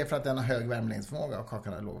 Men det är för att den har hög värmeledningsförmåga och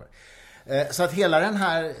kakan har låg. Så att hela den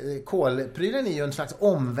här kolprylen är ju en slags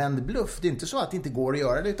omvänd bluff. Det är inte så att det inte går att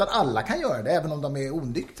göra det, utan alla kan göra det, även om de är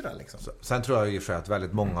onyktra liksom. Sen tror jag i och för sig att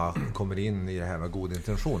väldigt många kommer in i det här med god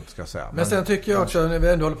intention, ska jag säga. Men sen tycker jag också, när vi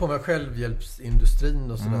ändå håller på med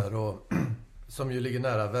självhjälpsindustrin och sådär, och som ju ligger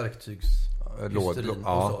nära verktygsindustrin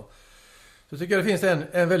och så tycker jag det finns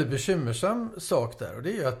en väldigt bekymmersam sak där, och det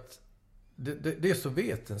är ju att det är så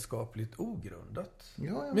vetenskapligt ogrundat.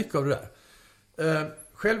 Mycket av det där.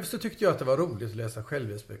 Själv så tyckte jag att det var roligt att läsa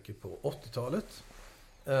självhjälpsböcker på 80-talet.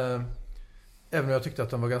 Även om jag tyckte att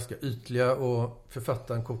de var ganska ytliga och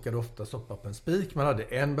författaren kokade ofta soppa på en spik. Man hade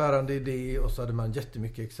en bärande idé och så hade man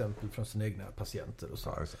jättemycket exempel från sina egna patienter och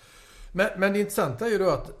så. Men det intressanta är ju då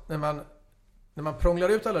att när man prånglar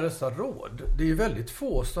ut alla dessa råd, det är ju väldigt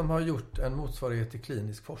få som har gjort en motsvarighet till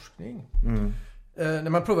klinisk forskning. När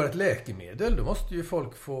man provar ett läkemedel, då måste ju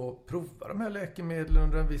folk få prova de här läkemedlen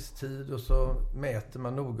under en viss tid, och så mäter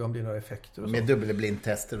man noga om det är några effekter och så. Med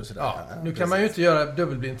dubbelblindtester och sådär. Ja, nu kan man ju inte göra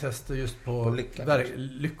dubbelblindtester just på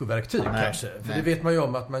lyckoverktyg kanske. För det vet man ju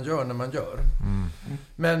om att man gör när man gör.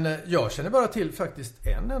 Men jag känner bara till faktiskt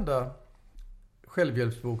en enda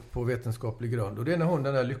självhjälpsbok på vetenskaplig grund. Och det är när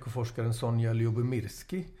den där lyckoforskaren Sonja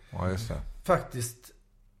Lyubomirsky faktiskt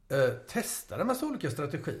testar en massa olika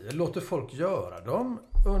strategier, låter folk göra dem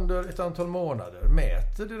under ett antal månader,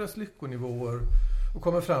 mäter deras lyckonivåer och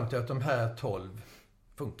kommer fram till att de här 12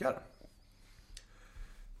 funkar.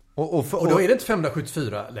 Och då är det inte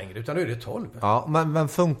 574 längre, utan då är det 12. Ja, men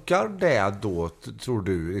funkar det då, tror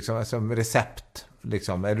du, liksom, som recept?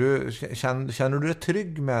 Liksom, känner du dig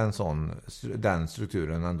trygg med den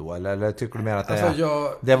strukturen ändå? Eller tycker du mer att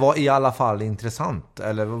det var i alla fall intressant?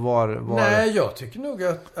 Eller var... Nej, jag tycker nog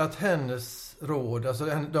att hennes råd, alltså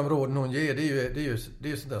de råd hon ger, det är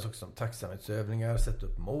ju sådana saker som tacksamhetsövningar, sätta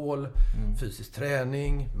upp mål, fysisk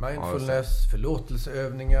träning, mindfulness,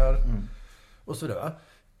 förlåtelseövningar och sådär.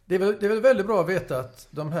 Det är väl väldigt bra att veta att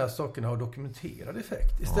de här sakerna har dokumenterad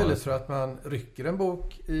effekt. Istället för att man rycker en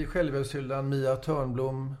bok i självhjälpshyllan, Mia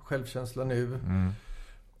Törnblom, Självkänsla nu.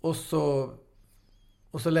 Och så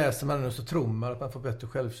läser man den och så tror man att man får bättre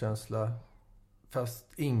självkänsla. Fast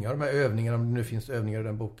inga av de här övningarna, om det nu finns övningar i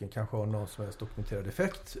den boken, kanske har någon som helst dokumenterad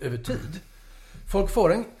effekt över tid. Folk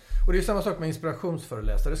får och det är samma sak med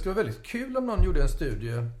inspirationsföreläsare. Det skulle vara väldigt kul om någon gjorde en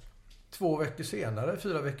studie 2 veckor senare,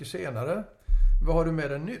 4 veckor senare. Vad har du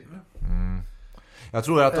med den nu? Jag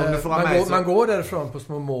tror att om du frågar mig man går därifrån på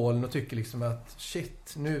små moln och tycker liksom att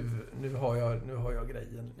shit, nu har jag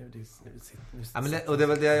grejen. Ja, men och det är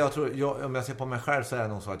väl det jag tror, om jag ser på mig själv så är det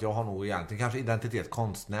nog så att jag har nog egentligen kanske identitet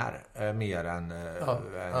konstnär mer än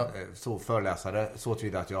så föreläsare, så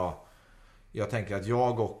tillvida att jag tänker att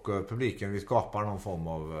jag och publiken, vi skapar någon form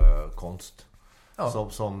av konst.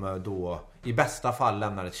 Som då i bästa fall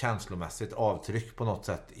lämnar ett känslomässigt avtryck på något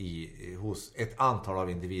sätt hos ett antal av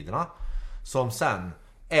individerna, som sen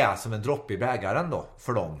är som en droppe i bägaren då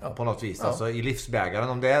för dem på något vis, alltså i livsbägaren.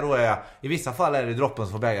 Om det är då är, i vissa fall är det droppen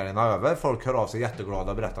som får bägaren över. Folk hör av sig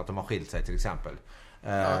jätteglada och berättar att de har skilt sig till exempel,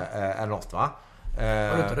 eller något, va?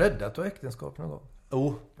 Har du inte räddat och äktenskap någon gång?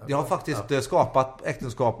 Jag har faktiskt skapat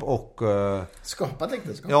äktenskap och... Skapat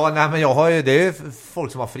äktenskap? Ja, nej, men det är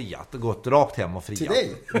folk som har friat och gått rakt hem och friat. Till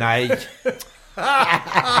dig? Nej.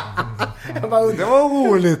 Det var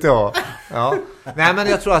roligt, ja. Nej, men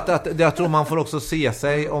jag tror man får också se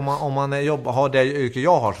sig, om man har det yrke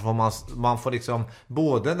jag har, så får man får liksom,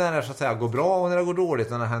 både när det så att säga går bra och när det går dåligt,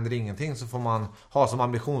 när det händer ingenting, så får man ha som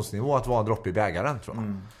ambitionsnivå att vara en droppe i bägaren, tror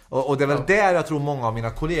jag. Och det är väl där jag tror många av mina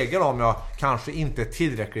kollegor, om jag kanske inte är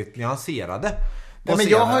tillräckligt nyanserade, Nej, men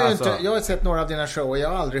jag har sett några av dina show och jag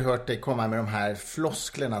har aldrig hört dig komma med de här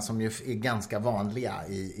flosklerna som ju är ganska vanliga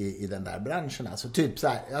i den där branschen. Alltså typ så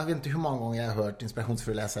här, jag vet inte hur många gånger jag har hört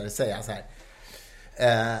inspirationsföreläsare säga så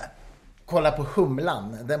här. Kolla på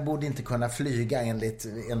humlan, den borde inte kunna flyga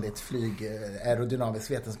enligt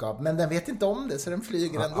flygaerodynamisk vetenskap, men den vet inte om det så den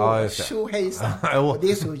flyger ändå. Tjohejsan. Och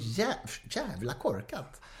det är så jävla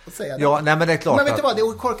korkat att säga det. Ja, nej, men det är klart. Men vet du vad, det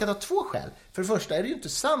är korkat av två skäl. För det första är det ju inte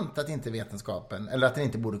sant att inte vetenskapen, eller att den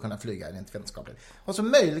inte borde kunna flyga rent vetenskapligt. Och så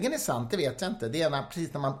möjligen är sant, det vet jag inte. Det är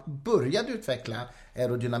precis när man började utveckla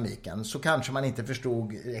aerodynamiken så kanske man inte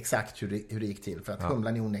förstod exakt hur det gick till, för att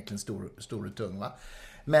humlan är onekligen stor och tung, va?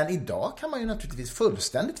 Men idag kan man ju naturligtvis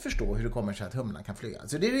fullständigt förstå hur det kommer sig att humlan kan flyga.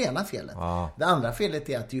 Så det är det ena felet. Det andra felet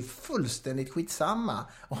är att det är fullständigt skitsamma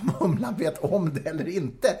om humlan vet om det eller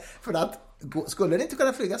inte. För att skulle den inte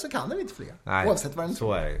kunna flyga så kan den inte flyga. Nej, oavsett vad den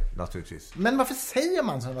så är det naturligtvis. Men varför säger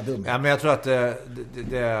man sådana dumheter? Ja, men jag tror att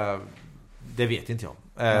det vet inte jag.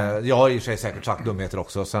 Jag har i sig säkert sagt dumheter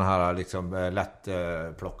också. Sådana här liksom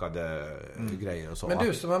lättplockade grejer och så. Men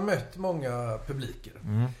du som har mött många publiker.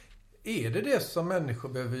 Är det som människor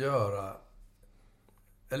behöver göra,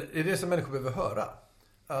 eller är det som människor behöver höra?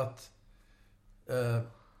 Att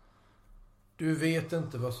du vet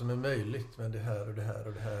inte vad som är möjligt, men det här och det här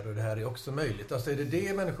och det här och det här är också möjligt. Alltså är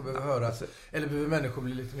det människor behöver höra? Eller behöver människor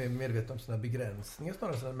bli lite mer medvetna om sina begränsningar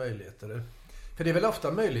snarare än sina möjligheter? För det är väl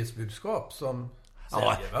ofta möjlighetsbudskap som säger,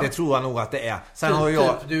 va? Det tror jag nog att det är. Sen har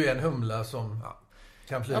jag... du är en humla som...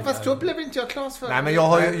 Ja, fast så blev inte jag Klas för. Nej, men jag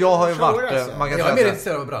har ju varit... Alltså. Man kan jag är mer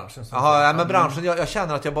intresserad av branschen. Jaha, men branschen, jag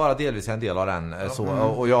känner att jag bara delvis är en del av den. Så,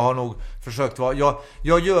 och jag har nog försökt vara...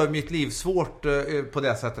 Jag gör mitt liv svårt på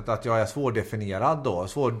det sättet att jag är svårdefinierad då.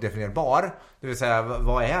 Svårdefinierbar. Det vill säga,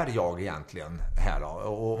 vad är jag egentligen här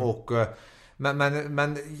då?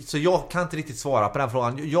 Men så jag kan inte riktigt svara på den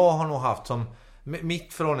frågan. Jag har nog haft som...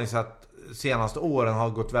 Mitt förhållningssätt senaste åren har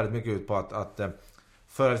gått väldigt mycket ut på att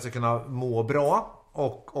för att jag ska kunna må bra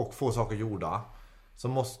och få saker gjorda, så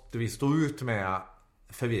måste vi stå ut med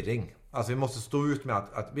förvirring. Alltså vi måste stå ut med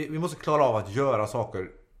att vi måste klara av att göra saker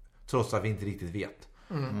trots att vi inte riktigt vet.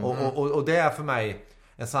 Och det är för mig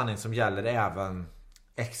en sanning som gäller även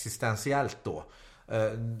existentiellt då.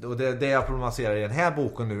 Och det jag problematiserar i den här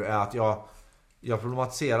boken nu är att jag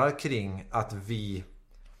problematiserar kring att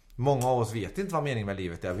många av oss vet inte vad meningen med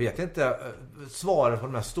livet är. Vi vet inte svaret på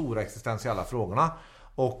de här stora existentiella frågorna.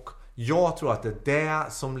 Och jag tror att det är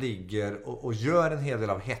det som ligger och gör en hel del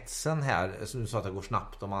av hetsen här. Som du sa, att det går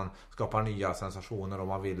snabbt och man skapar nya sensationer och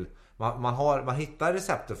man hittar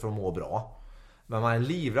recepter för att må bra. Men man är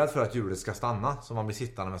livrädd för att hjulet ska stanna, så man blir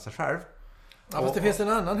sittande med sig själv. Ja, fast det finns en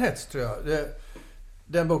annan hets, tror jag.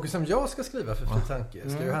 Den boken som jag ska skriva för Fri Tanke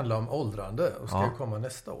ska ju handla om åldrande och ska ju komma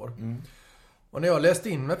nästa år. Och när jag läste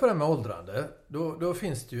in mig på det med åldrande, då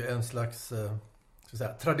finns det ju en slags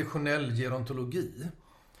traditionell gerontologi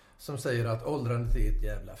som säger att åldrandet är ett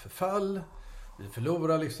jävla förfall. Vi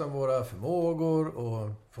förlorar liksom våra förmågor och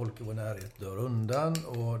folk i vår närhet dör undan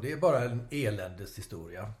och det är bara en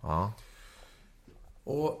eländeshistoria.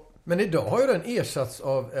 Men idag har ju den ersatts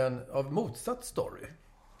av motsatt story.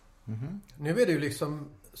 Nu är det ju liksom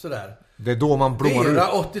sådär. Det är då man blommar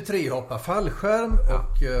ut. 83 hoppar fallskärm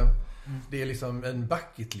och det är liksom en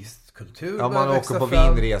bucket list-kultur. Ja, man åker på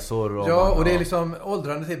vinresor. Och det är liksom,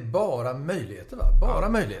 åldrandet är bara möjligheter, va? Bara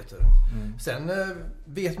möjligheter. Sen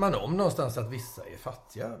vet man om någonstans att vissa är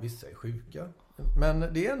fattiga, vissa är sjuka.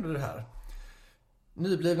 Men det är ändå det här.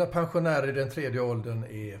 Nyblivna pensionärer i den tredje åldern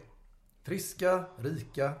är friska,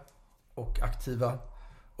 rika och aktiva.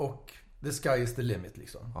 Och the sky is the limit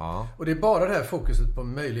liksom. Och det är bara det här fokuset på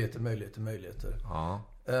möjligheter.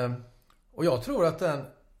 Och jag tror att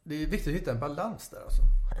det är viktigt att hitta en balans där alltså.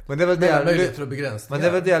 Men det är väl där möjligheter och begränsningar. Men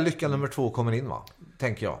det är väl där lyckan nummer 2 kommer in, va?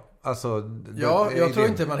 Tänker jag. Alltså, jag tror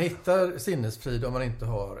inte man hittar sinnesfrid om man inte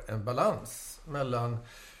har en balans mellan...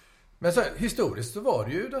 Men så här, historiskt så var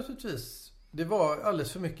det ju naturligtvis... Det var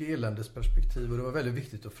alldeles för mycket eländesperspektiv och det var väldigt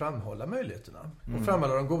viktigt att framhålla möjligheterna. Och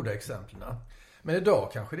framhålla de goda exemplen. Men idag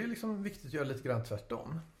kanske det är liksom viktigt att göra lite grann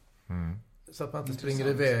tvärtom. Så att man inte springer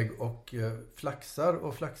iväg och flaxar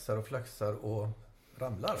och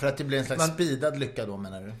ramlar. För att det blir en slags speedad lycka då,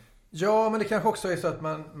 menar du? Ja, men det kanske också är så att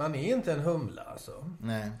man är inte en humla alltså.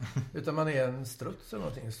 Nej. Utan man är en struts eller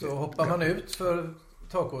någonting. Så hoppar man ut för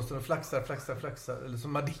takåsen och flaxar eller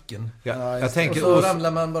som Madicken. Jag tänker och så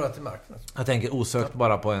ramlar man bara till marken. Alltså. Jag tänker osökt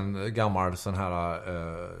bara på en gammal sån här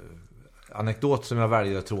anekdot som jag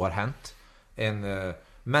väljer att tro har hänt. En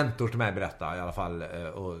mentor till mig berättade i alla fall,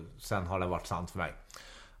 och sen har det varit sant för mig,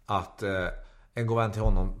 att en god vän till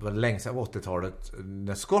honom var längs av 80-talet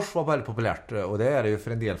när squash var väldigt populärt, och det är det ju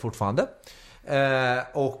för en del fortfarande.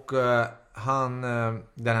 Han,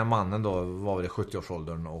 den här mannen då var väl i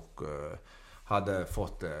 70-årsåldern och hade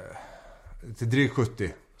fått till drygt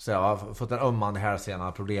 70, så jag har fått en ömmande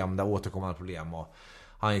hälsena problem, där återkommande problem, och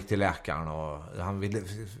han gick till läkaren och han ville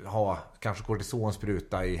ha kanske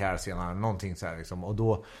kortisonspruta i hälsenan, någonting så här liksom. Och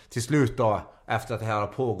då till slut då, efter att det här har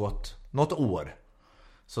pågått något år,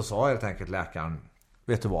 så sa helt enkelt läkaren: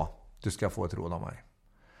 vet du vad, du ska få ett råd av mig.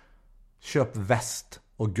 Köp väst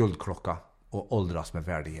och guldklocka och åldras med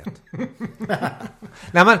värdighet.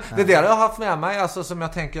 Nej, men det där jag har haft med mig, alltså, som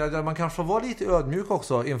jag tänker att man kanske får vara lite ödmjuk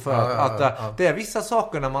också inför att det är vissa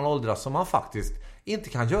saker när man åldras som man faktiskt inte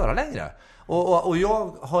kan göra längre. Och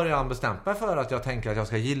jag har redan bestämt mig för att jag tänker att jag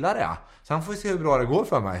ska gilla det. Sen får vi se hur bra det går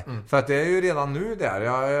för mig. För att det är ju redan nu där.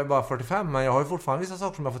 Jag är bara 45, men jag har ju fortfarande vissa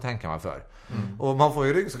saker som jag får tänka mig för. Och man får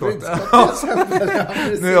ju ryggskott.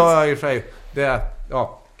 Nu har jag i och för sig det,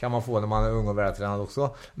 kan man få när man är ung och vältränad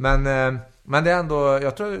också. Men det är ändå,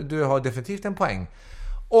 jag tror du har definitivt en poäng.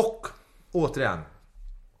 Och återigen,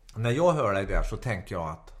 när jag hör dig där så tänker jag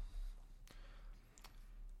att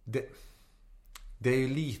det är ju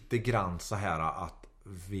lite grann så här att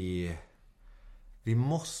vi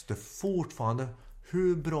måste fortfarande,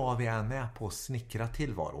 hur bra vi än är på att snickra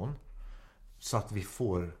tillvaron, så att vi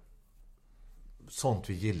får sånt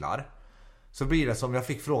vi gillar. Så blir det som jag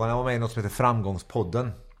fick frågan, jag var med i något som heter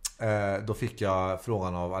Framgångspodden. Då fick jag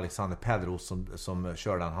frågan av Alexander Pedros som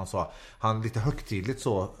körde den. Han lite högtidligt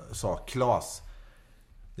sa: Claes,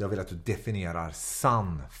 jag vill att du definierar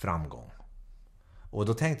sann framgång. Och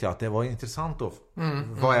då tänkte jag att det var intressant då.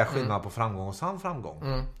 Vad är skillnaden på framgång och sann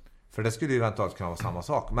framgång? För det skulle ju eventuellt kunna vara samma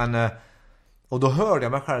sak. Men, och då hörde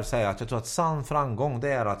jag mig själv säga att jag tror att sann framgång,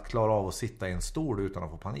 det är att klara av att sitta i en stol utan att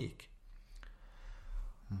få panik.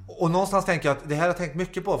 Och någonstans tänker jag att det här har jag tänkt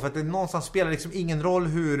mycket på, för att det någonstans spelar liksom ingen roll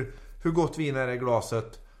hur gott vin är i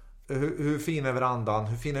glaset, hur fin är verandan,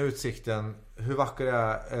 hur fin är utsikten, hur vacker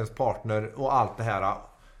är ens partner och allt det här.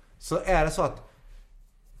 Så är det så att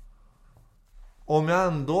om jag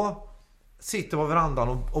ändå sitter på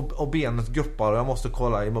verandan och benet guppar och jag måste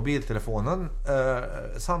kolla i mobiltelefonen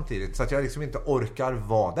samtidigt, så att jag liksom inte orkar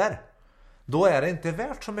vara där, då är det inte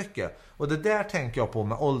värt så mycket. Och det där tänker jag på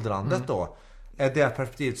med åldrandet då. Är det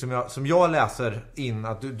perspektivet som jag läser in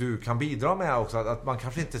att du kan bidra med också, att man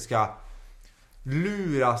kanske inte ska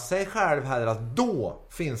lura sig själv heller, att då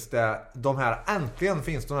finns det äntligen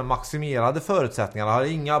finns de här maximerade förutsättningarna. Jag har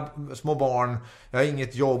inga små barn, jag har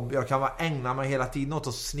inget jobb, jag kan ägna mig hela tiden åt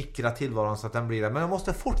att snickra tillvaron så att den blir det. Men jag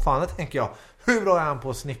måste fortfarande, tänker jag, hur bra är jag på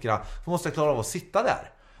att snickra, så måste jag klara av att sitta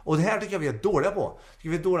där. Och det här tycker jag vi är dåliga på.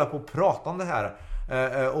 Vi är dåliga på att prata om det här.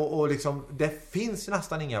 Och liksom, det finns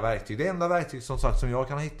nästan inga verktyg. Det enda verktyg som sagt som jag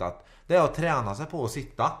kan ha hittat, det är att träna sig på att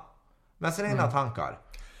sitta med sina egna tankar.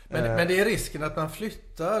 Men det är risken att man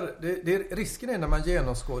flyttar. Risken är när man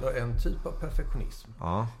genomskådar en typ av perfektionism.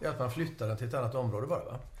 Är att man flyttar den till ett annat område bara,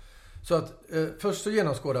 va? Så att först så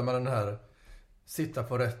genomskådar man den här sitta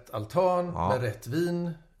på rätt altan med rätt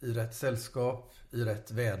vin, i rätt sällskap, i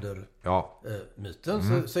rätt väder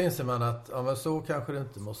myten. Så inser man att men så kanske det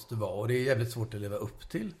inte måste vara. Och det är jävligt svårt att leva upp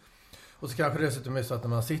till. Och så kanske det dessutom är så att när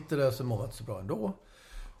man sitter där så mår man inte så bra ändå.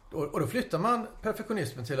 Och då flyttar man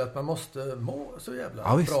perfektionismen till att man måste må så jävla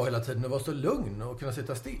bra hela tiden och vara så lugn och kunna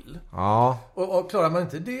sitta still. Och klarar man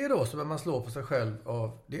inte det då, så bör man slå på sig själv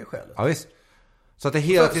av det skälet. Så att det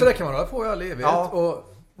hela så det kan man hålla på i all evighet.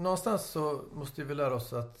 Och någonstans så måste vi lära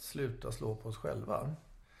oss att sluta slå på oss själva.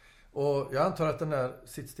 Och jag antar att den där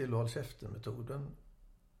sitt still och håll käften-metoden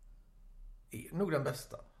är nog den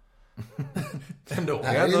bästa. Ändå.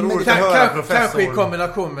 Kanske i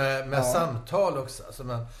kombination med samtal också. Alltså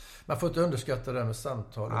man får inte underskatta det där med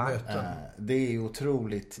samtal och möten. Det är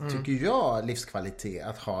otroligt, tycker jag, livskvalitet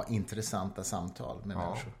att ha intressanta samtal med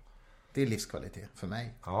människor. Det är livskvalitet för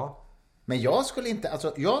mig. Men jag skulle inte,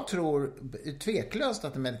 alltså jag tror tveklöst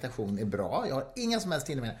att en meditation är bra. Jag har inga som helst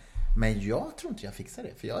invändningar. Men jag tror inte jag fixar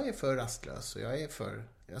det, för jag är för rastlös och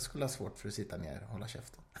jag skulle ha svårt för att sitta ner och hålla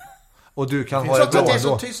käften. Och du kan ha det är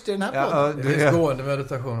så tyst i den här podden. Det finns gående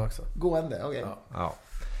meditation också. Gående, okej.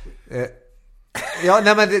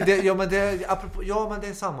 Men det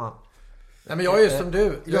är samma. Nej, men jag är ju som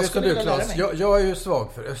du. Claes. Jag är ju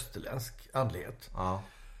svag för österländsk andlighet.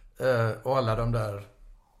 Och alla de där.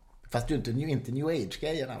 Fast du inte New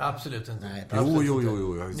Age-grejerna. Absolut inte. Nej, jo.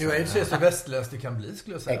 New Age är så västländskt det kan bli,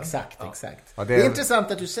 skulle jag säga. Exakt. Ja, det är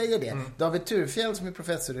intressant att du säger det. David Thurfjell, som är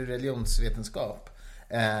professor i religionsvetenskap,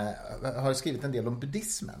 har skrivit en del om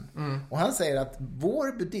buddhismen. Och han säger att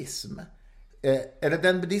vår buddhism eller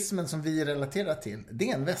den buddhismen som vi relaterar till, det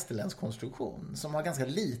är en västerländsk konstruktion som har ganska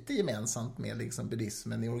lite gemensamt med liksom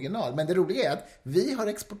buddhismen i original. Men det roliga är att vi har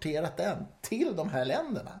exporterat den till de här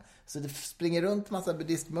länderna. Så det springer runt massa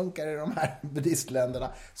buddhistmunkar i de här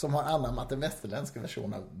buddhistländerna som har anammat den västerländska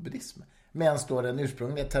versionen av buddhism. Medan då den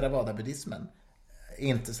ursprungliga Theravada-buddhismen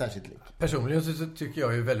inte särskilt lik. Personligen så tycker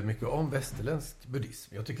jag ju väldigt mycket om västerländsk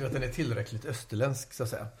buddhism. Jag tycker att den är tillräckligt österländsk så att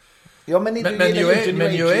säga. Ja, men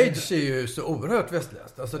New Age är ju så oerhört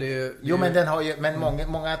västländskt. Alltså men den har ju, men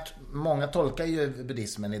många tolkar ju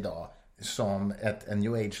buddhismen idag som en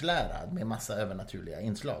New Age-lära med massa övernaturliga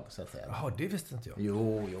inslag så att säga. Jaha, det visste inte jag.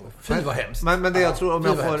 Jo. Fy vad hemskt. Men det jag tror, om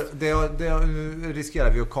jag får, det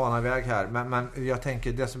riskerar vi att kana iväg här. Men jag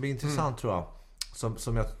tänker, det som blir intressant tror jag,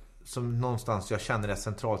 som någonstans jag känner är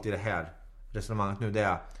centralt i det här resonemanget nu, det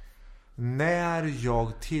är när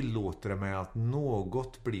jag tillåter mig att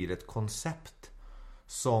något blir ett koncept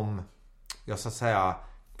som jag så att säga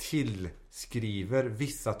tillskriver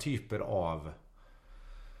vissa typer av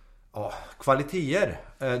kvaliteter.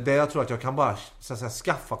 Det jag tror att jag kan bara så att säga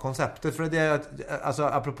skaffa konceptet, för det alltså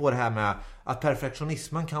apropå det här med att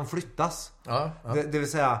perfektionismen kan flyttas. Ja. Det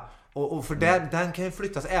vill säga och för den kan ju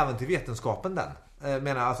flyttas även till vetenskapen den.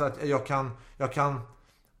 Menar alltså att jag kan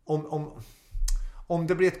om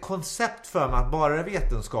det blir ett koncept för mig att bara det är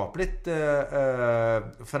vetenskapligt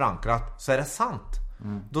förankrat så är det sant.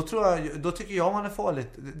 Då tycker jag man är farligt.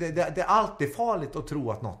 Det är alltid farligt att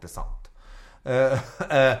tro att något är sant.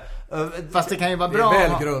 Fast det kan ju vara bra. Det är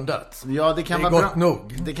välgrundat. Ja, det kan vara bra. Gott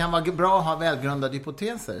nog. Det kan vara bra att ha välgrundade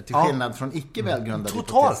hypoteser till skillnad från icke välgrundade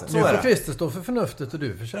hypoteser. Nu får Christer stå för förnuftet och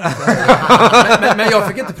du för känslan. men jag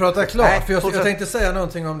fick inte prata klart. För jag tänkte säga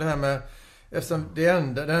någonting om det här med, eftersom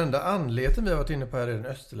den enda anledningen vi har varit inne på här är den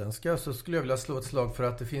österländska, så skulle jag vilja slå ett slag för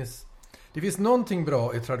att det finns någonting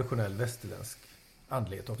bra i traditionell västerländsk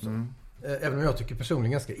andlighet också. Även om jag tycker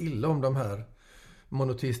personligen ganska illa om de här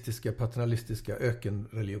monoteistiska, paternalistiska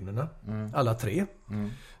ökenreligionerna. Alla tre.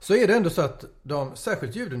 Så är det ändå så att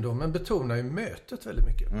särskilt judendomen betonar ju mötet väldigt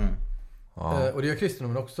mycket. Och det gör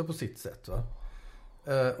kristendomen också på sitt sätt. Va?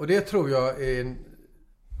 Och det tror jag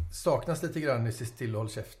saknas lite grann i sitt till håll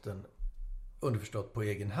käften, underförstått på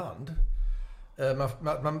egen hand.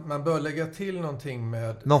 Man bör lägga till någonting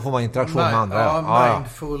med någon form av interaktion med andra.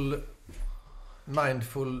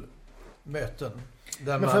 Mindful möten.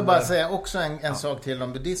 Men får jag bara säga också en sak till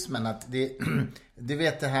om buddhismen, att det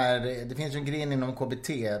vet det här, det finns ju en gren inom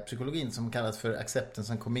KBT-psykologin som kallas för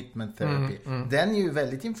acceptance and commitment therapy. Den är ju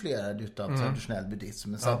väldigt influerad utav traditionell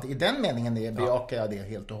buddhism, så att i den meningen bejakar jag det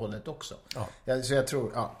helt och hållet också. Så jag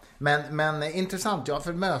tror, men intressant,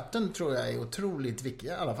 för möten tror jag är otroligt viktigt,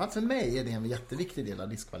 i alla fall för mig är det en jätteviktig del av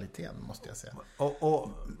livskvaliteten, måste jag säga.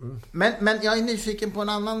 Men jag är nyfiken på en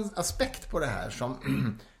annan aspekt på det här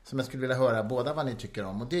som jag skulle vilja höra båda vad ni tycker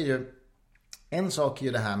om. Och det är ju, en sak är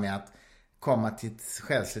ju det här med att komma till ett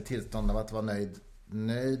själsligt tillstånd av att vara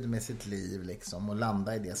nöjd med sitt liv liksom, och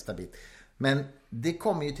landa i det stabilt. Men det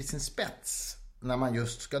kommer ju till sin spets när man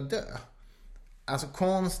just ska dö. Alltså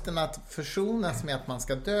konsten att försonas med att man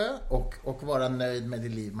ska dö och vara nöjd med det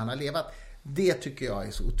liv man har levat. Det tycker jag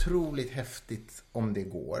är så otroligt häftigt om det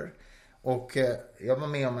går. Och jag var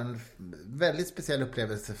med om en väldigt speciell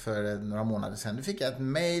upplevelse för några månader sedan. Då fick jag ett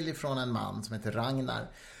mejl från en man som heter Ragnar.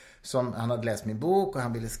 Han hade läst min bok och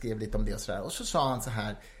han ville skriva lite om det och sådär. Och så sa han så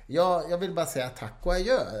här: jag vill bara säga tack och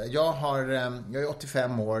adjö. Jag är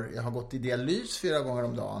 85 år, jag har gått i dialys 4 gånger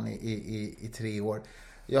om dagen i 3 år.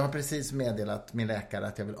 Jag har precis meddelat min läkare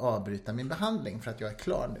att jag vill avbryta min behandling för att jag är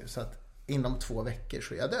klar nu. Så att inom 2 veckor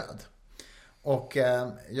så är jag död. Och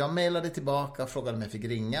jag mejlade tillbaka och frågade om jag fick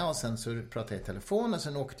ringa, och sen så pratade jag i telefon, och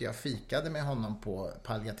sen åkte jag och fikade med honom på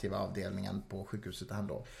palliativa avdelningen på sjukhuset där han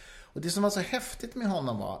låg. Och det som var så häftigt med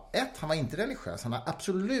honom var, han var inte religiös, han hade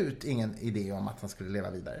absolut ingen idé om att han skulle leva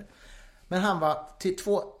vidare. Men han var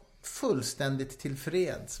fullständigt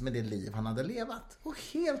tillfreds med det liv han hade levat. Och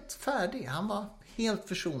helt färdig, han var helt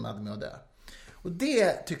försonad med att dö. Och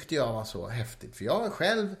det tyckte jag var så häftigt, för jag var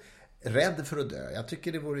själv rädd för att dö. Jag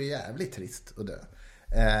tycker det vore jävligt trist att dö.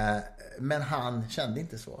 Men han kände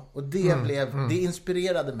inte så. Och det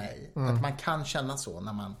inspirerade mig. Att man kan känna så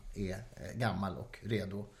när man är gammal och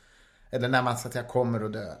redo. Eller när man så att säga kommer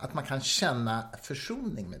att dö. Att man kan känna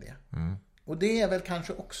försoning med det. Och det är väl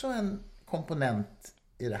kanske också en komponent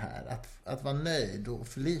i det här. Att vara nöjd och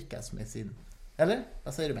förlikas med sin... Eller?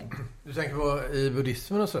 Vad säger du, Bengt? Du tänker på i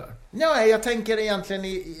buddhismen och sådär? Ja, jag tänker egentligen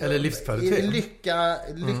eller livskvalitet. I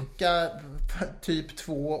lycka typ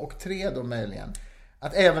 2 och 3 då möjligen.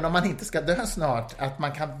 Att även om man inte ska dö snart, att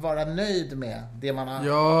man kan vara nöjd med det man har...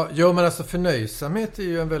 Ja, men alltså förnöjsamhet är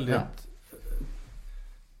ju en väldigt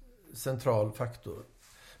central faktor.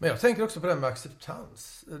 Men jag tänker också på det här med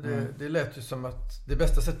acceptans. Det lät ju som att det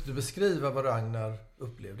bästa sättet att beskriva vad Ragnar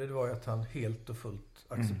upplevde, det var ju att han helt och fullt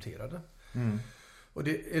accepterade. Och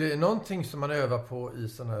är det någonting som man övar på i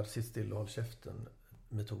sån här sitt still och håll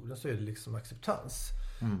käften-metoden, så är det liksom acceptans.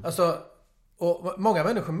 Alltså, och många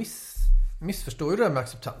människor missförstår ju det här med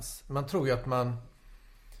acceptans. Man tror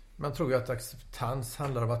ju att acceptans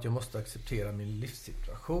handlar om att jag måste acceptera min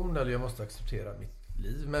livssituation eller jag måste acceptera mitt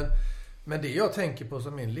liv. Men det jag tänker på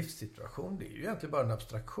som min livssituation, det är ju egentligen bara en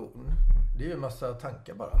abstraktion. Det är ju en massa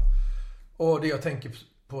tankar bara. Och det jag tänker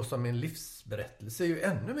på som min livsberättelse är ju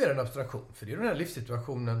ännu mer en abstraktion. För det är den här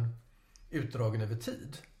livssituationen utdragen över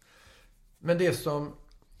tid. Men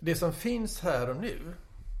det som finns här och nu,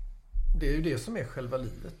 det är ju det som är själva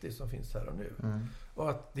livet, det som finns här och nu. Och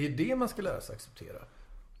att det är det man ska lära sig acceptera.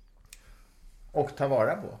 Och ta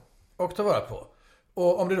vara på.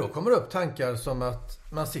 Och om det då kommer upp tankar som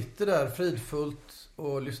att man sitter där fridfullt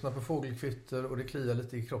och lyssnar på fågelkvitter och det kliar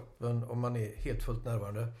lite i kroppen och man är helt fullt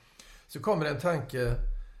närvarande, så kommer en tanke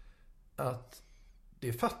att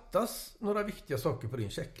det fattas några viktiga saker på din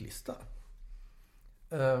checklista.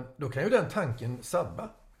 Då kan ju den tanken sabba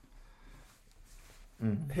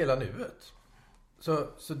hela nuet.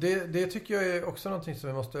 Så det tycker jag är också någonting som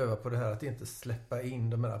vi måste öva på, det här att inte släppa in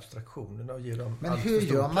de här abstraktionerna och ge dem. Men hur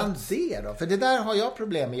gör man det då? För det där har jag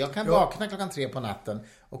problem med. Jag kan vakna 3:00 på natten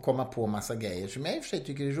och komma på massa grejer som jag i och för sig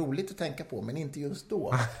tycker är roligt att tänka på, men inte just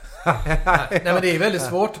då. Nej, men det är väldigt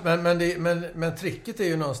svårt, men tricket är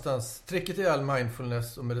ju någonstans, tricket är all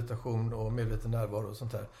mindfulness och meditation och medveten närvaro och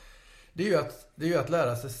sånt där. Det är ju att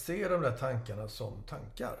lära sig se de där tankarna som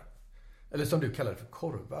tankar. Eller som du kallar det för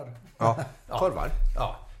korvar. Ja, korvar.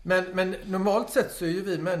 Ja. Men normalt sett så är ju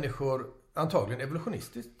vi människor antagligen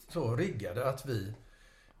evolutionistiskt så riggade att vi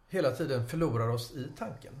hela tiden förlorar oss i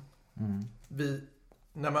tanken.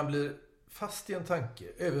 När man blir fast i en tanke,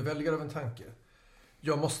 överväldigad av en tanke,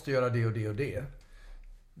 jag måste göra det och det och det,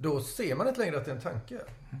 då ser man inte längre att det är en tanke.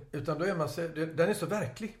 Utan då är den är så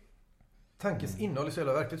verklig. Tankens innehåll är så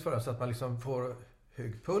jävla verkligt för en, så att man liksom får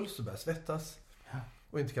hög puls och börjar svettas.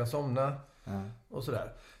 Och inte kan somna. Och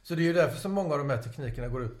sådär. Så det är ju därför som många av de här teknikerna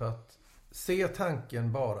går ut på att se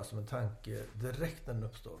tanken bara som en tanke direkt när den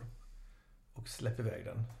uppstår. Och släpp iväg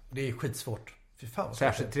den. Det är skitsvårt.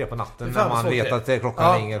 Särskilt 3 på natten när man vet att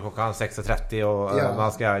klockan ringer klockan 6:30 och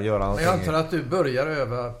man ska göra någonting. Men jag antar att du börjar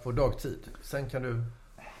öva på dagtid. Sen kan du...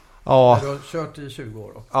 Ja. Du har kört i 20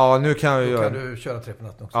 år. Ja, nu kan jag göra... kan du köra 3 på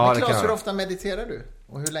natten också. Men Claes, hur ofta mediterar du?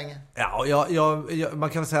 Och hur länge? Ja, man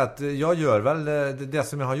kan väl säga att jag gör väl det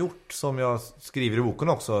som jag har gjort, som jag skriver i boken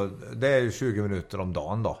också. Det är ju 20 minuter om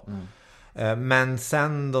dagen då. Men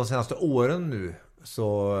sen de senaste åren nu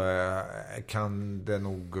så kan det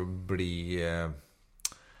nog bli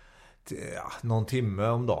någon timme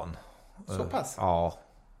om dagen. Så pass? Ja.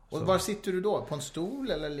 Och var sitter du då? På en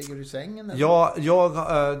stol eller ligger du i sängen? Eller? Ja,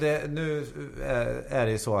 nu är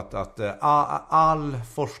det så att all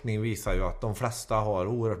forskning visar ju att de flesta har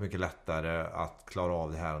oerhört mycket lättare att klara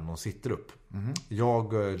av det här om de sitter upp.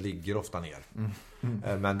 Jag ligger ofta ner.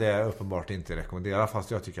 Men det är uppenbart inte rekommenderat,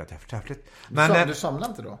 fast jag tycker att det är förträffligt. Men du somnar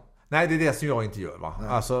inte då? Nej, det är det som jag inte gör, va?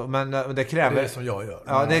 Alltså, men det kräver... Det är det som jag gör.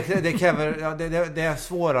 Ja, det kräver... det är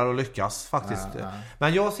svårare att lyckas, faktiskt.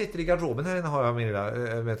 Men jag sitter i garderoben här inne, har jag min lilla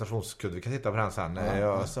meditationskudde. Vi kan titta på den sen.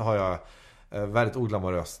 Så har jag väldigt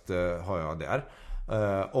oglamoröst har jag där.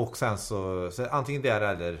 Och sen så antingen där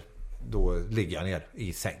eller då ligger jag ner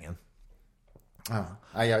i sängen.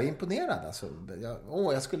 Ja, jag är imponerad. Alltså.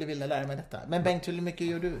 Jag skulle vilja lära mig detta. Men Bengt, hur mycket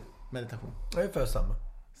gör du meditation? Ungefär samma.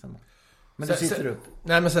 Men du sitter upp?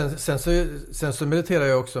 Nej, men sen så mediterar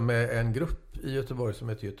jag också med en grupp i Göteborg som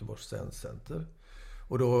heter Göteborgs Zen Center.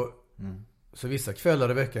 Och då, så vissa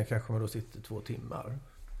kvällar i veckan kanske man då sitter 2 timmar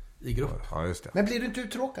i grupp. Ja, just det. Men blir du inte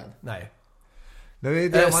uttråkad? Nej.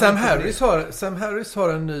 Sam Harris har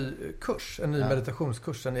en ny kurs, en ny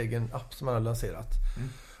meditationskurs, en egen app som han har lanserat.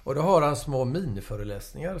 Och då har han små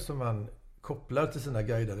miniföreläsningar som han kopplar till sina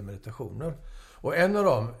guidade meditationer. Och en av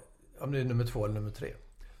dem, om det är nummer 2 eller nummer 3,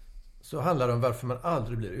 så handlar det om varför man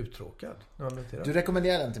aldrig blir uttråkad när man mediterar. Du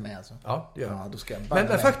rekommenderar den till mig alltså? Ja, det gör jag. Ja, då ska jag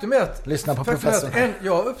men faktum är att, lyssna på professorn.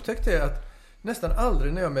 Jag har upptäckt det att nästan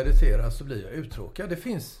aldrig när jag mediterar så blir jag uttråkad. Det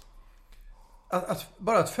finns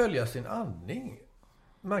bara att följa sin andning.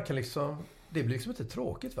 Man kan liksom, det blir liksom inte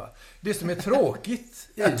tråkigt, va? Det som är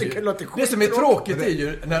tråkigt är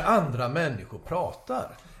ju när andra människor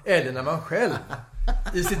pratar. Eller när man själv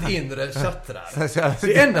i sitt inre tjattrar.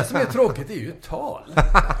 Det enda som är tråkigt är ju tal.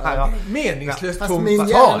 Meningslöst fast tomt min tal.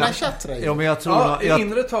 hjärna tjattrar ju. Ja, men jag tror det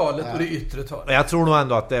inre talet och det yttre talet. Jag tror nog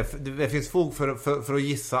ändå att det finns fog för att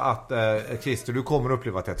gissa att Christer, du kommer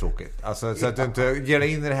uppleva att det är tråkigt. Alltså, så att du inte ger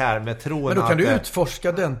dig in i det här med tron. Men då kan du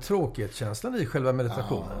utforska den tråkighetskänslan i själva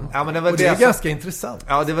meditationen. Ja, men det är väl och det är ganska intressant.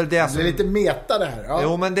 Ja, det är väl det som... Det är lite meta det här. Ja.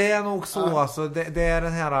 Jo, men det är nog så. Alltså, det är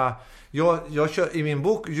den här... Jag kör i min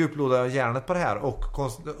bok djuplodar hjärnet på det här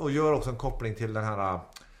och gör också en koppling till den här,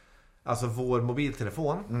 alltså vår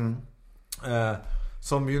mobiltelefon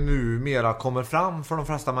som ju numera kommer fram för de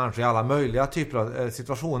flesta människor i alla möjliga typer av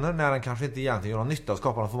situationer när den kanske inte egentligen gör någon nytta och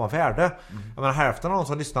skapar någon form av värde. Jag menar, hälften av de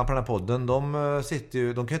som lyssnar på den här podden, de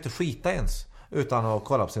kan ju inte skita ens utan att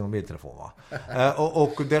kolla på sin mobiltelefon, va?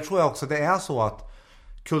 Och det tror jag också det är så att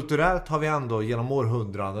kulturellt har vi ändå genom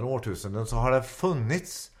århundraden och årtusenden så har det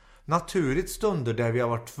funnits naturligt stunder där vi har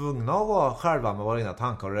varit tvungna att vara själva med våra egna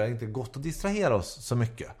tankar och det har inte gått att distrahera oss så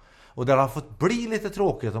mycket. Och det har fått bli lite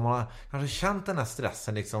tråkigt om man har kanske känt den här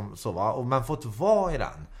stressen liksom så, va? Och man fått vara i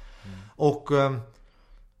den. Och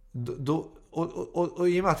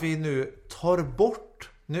i och med att vi nu tar bort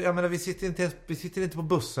jag menar, vi sitter inte på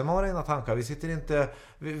bussen med våra egna tankar. Vi sitter inte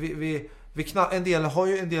en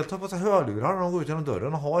del tar på sig hörlurar när de går ut genom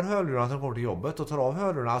dörren och har hörlurar när de kommer till jobbet och tar av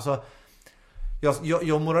hörlurarna. Alltså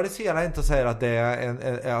jag moraliserar inte och säger att det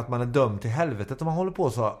är att man är dömd till helvetet om man håller på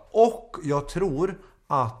så. Och jag tror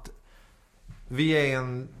att vi är i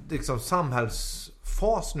en liksom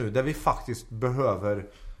samhällsfas nu där vi faktiskt behöver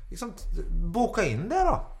liksom boka in det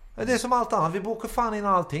då. Det är som allt annat, vi bokar fan in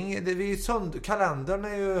allting. Kalendern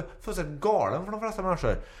är ju fullständigt galen för de flesta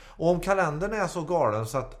människor. Och om kalendern är så galen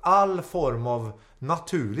så att all form av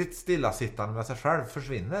naturligt stillasittande med sig själv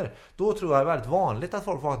försvinner, då tror jag det är väldigt vanligt att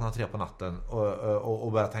folk vaknar 3 på natten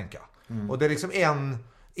och börjar tänka. Och det är liksom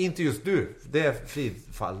inte just du, det är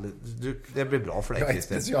fridfall, det blir bra för dig,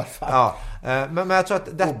 Christer. Ja, men jag tror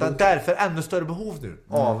att detta därför ännu större behov nu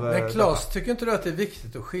av. Men Claes, tycker inte du att det är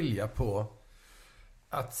viktigt att skilja på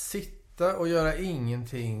att sitta och göra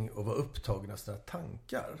ingenting och vara upptagna av sina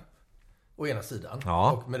tankar å ena sidan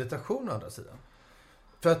och meditation å andra sidan?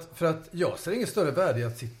 För att jag ser ingen större värde i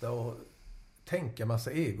att sitta och tänka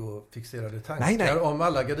massa egofixerade tankar om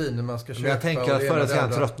alla gardiner man ska köpa. Men jag tänker att förr eller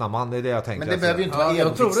senare tröttnar man, det är det jag tänker. Men det behöver ju inte vara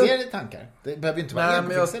egofixerade tankar. Det behöver ju inte vara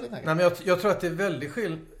egofixerade tankar. Nej, men jag tror att det är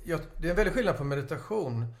en väldig skillnad på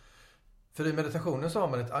meditation. För i meditationen så har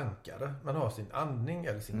man ett ankare. Man har sin andning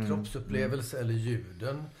eller sin kroppsupplevelse eller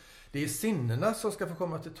ljuden. Det är sinnena som ska få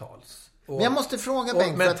komma till tals. Men jag måste fråga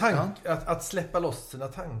Bengt. Men att släppa loss sina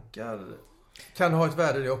tankar kan ha ett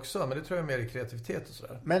värde det också. Men det tror jag är mer i kreativitet och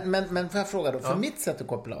sådär. Men får jag fråga då. För mitt sätt att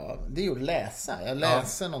koppla av, det är ju att läsa. Jag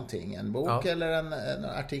läser någonting. En bok eller en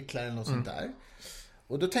artiklar eller något sånt där.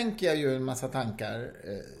 Och då tänker jag ju en massa tankar.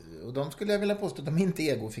 Och de skulle jag vilja påstå att de inte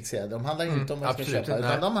är egofixerade. De handlar inte om vad jag ska köpa.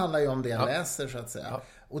 Utan de handlar ju om det jag läser, så att säga. Ja.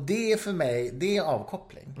 Och det är för mig, det är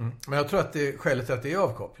avkoppling. Men jag tror att skälet till att det är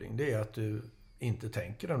avkoppling, det är att du inte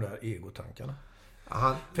tänker de där egotankarna.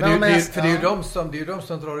 För det är ju de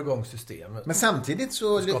som drar igång systemet. Men samtidigt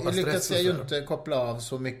så lyckas jag ju inte koppla av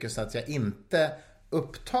så mycket så att jag inte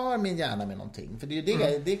upptar min hjärna med någonting. För det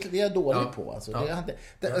är ju det är jag dålig på. Alltså.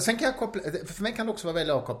 Sen kan jag koppla, för mig kan det också vara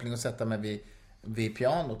väldigt avkoppling att sätta mig vid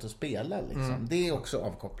pianot och spela. Liksom. Det är också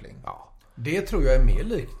avkoppling. Ja. Det tror jag är mer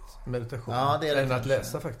likt meditation det är än att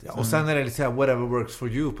läsa faktiskt. Ja, och sen är det lite såhär, whatever works for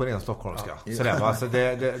you på ren stockholmska. Sådär, alltså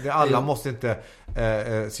alla måste inte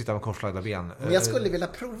sitta med korslagda ben. Men jag skulle vilja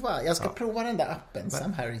prova. Jag ska prova den där appen,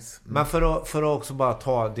 Sam Harris. Men för att också bara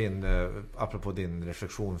ta din, apropå din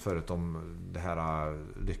reflektion förut om det här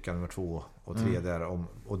lycka nummer 2 och 3 där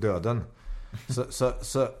och döden.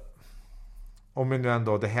 Så om vi nu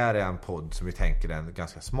ändå, det här är en podd som vi tänker är en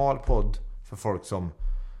ganska smal podd för folk som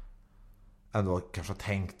ändå kanske har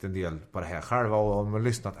tänkt en del på det här själva, och om vi har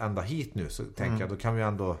lyssnat ända hit nu så tänker jag,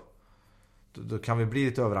 då kan vi bli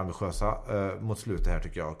lite överambitiösa mot slutet här,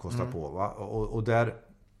 tycker jag, kosta på, va? Och där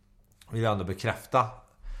vill jag ändå bekräfta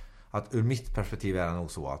att ur mitt perspektiv är det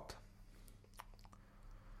nog så att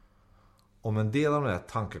om en del av de här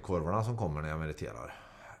tankekorvarna som kommer när jag mediterar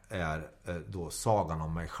är då sagan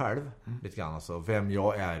om mig själv, lite grann, alltså vem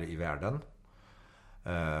jag är i världen.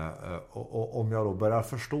 Och om jag då börjar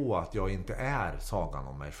förstå att jag inte är sagan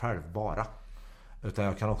om mig själv bara, utan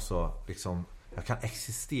jag kan också liksom, jag kan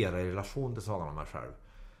existera i relation till sagan om mig själv,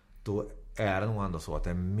 då är det nog ändå så att det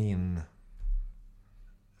är min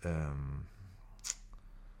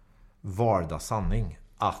vardagssanning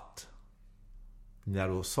att när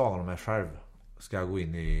då sagan om mig själv ska gå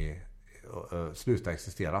in sluta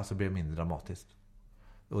existera, så blir det mindre dramatiskt.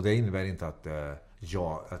 Och det innebär inte att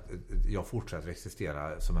jag fortsätter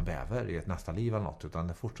existera som en bäver i ett nästa liv eller något,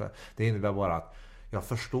 utan det innebär bara att jag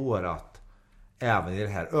förstår att även i det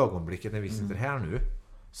här ögonblicket när vi sitter här nu,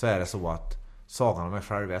 så är det så att sagan om mig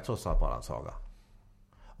själv är trots allt bara en saga.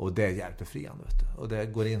 Och det är jävligt befriande, vet du. Och det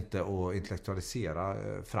går inte att intellektualisera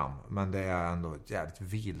fram, men det är ändå jävligt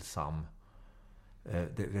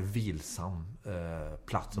vilsam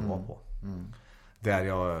plats att vara på. Där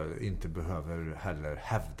jag inte behöver heller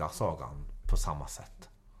hävda sagan på samma sätt,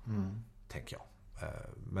 tänker jag.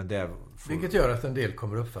 Men vilket gör att en del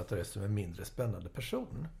kommer uppfatta det som en mindre spännande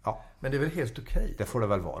person. Ja. Men det är väl helt okej. Det får det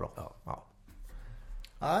väl vara.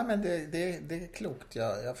 Ja, men det är klokt.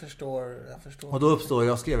 Jag förstår. Och då uppstår,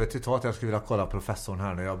 jag skrev ett citat, jag skulle vilja kolla professorn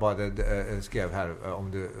här nu. Jag bara skrev här,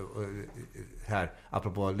 om du här,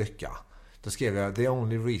 apropå lycka. Då skrev jag, the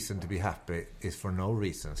only reason to be happy is for no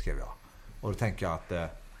reason, skrev jag. Och då tänker jag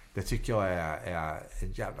att det tycker jag är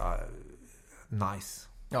jävla nice.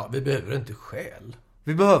 Ja, vi behöver inte skäl.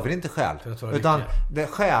 Vi behöver inte skäl. Utan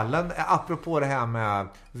skälen, apropå det här med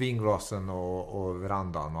vinglasen och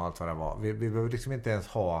verandan och allt vad det var. Vi behöver liksom inte ens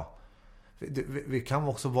ha... Vi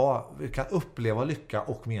kan uppleva lycka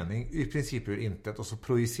och mening i princip ur intet, och så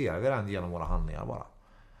projicerar vi den genom våra handlingar bara.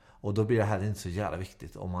 Och då blir det här inte så jävla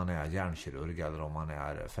viktigt om man är hjärnkirurg eller om man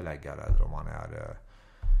är förläggare eller om man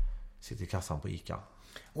sitter i kassan på ICA.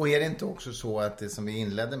 Och är det inte också så att det som vi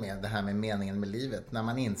inledde med, det här med meningen med livet, när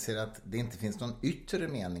man inser att det inte finns någon yttre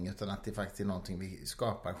mening utan att det faktiskt är någonting vi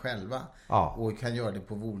skapar själva, och kan göra det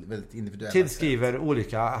på väldigt individuella tillskriver sätt.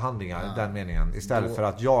 Olika handlingar den meningen istället för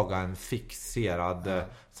att jaga en fixerad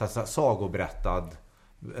sagoberättad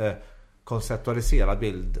konceptualiserad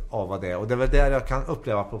bild av vad det är. Och det är väl där jag kan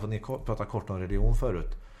uppleva, på ni pratade kort om religion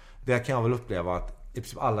förut, där kan jag väl uppleva att i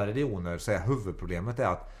princip alla religioner så är huvudproblemet är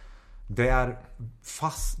att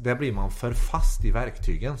där blir man för fast i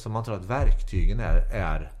verktygen, så man tror att verktygen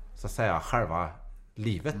är så att säga själva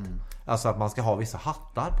livet. Alltså att man ska ha vissa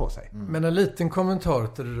hattar på sig. Men en liten kommentar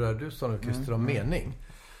till det där du sa nu, Christer, om mening.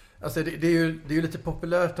 Alltså det är ju lite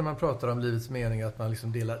populärt när man pratar om livets mening att man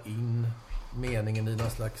liksom delar in meningen i någon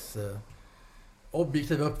slags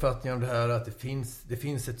objektiva uppfattningar om det här, att det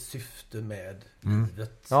finns ett syfte med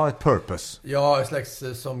livet. Ja, ett purpose. Ja, ett slags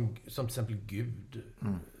som till exempel Gud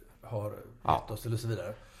har gett oss eller så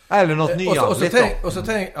vidare. Eller något nyandligt.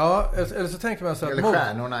 Eller så tänker man så att... Eller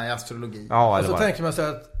stjärnorna i astrologi. Ja, och så tänker man så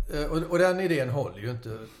att... Och den idén håller ju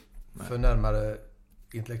inte för närmare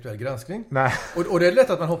intellektuell granskning. Nej. Och det är lätt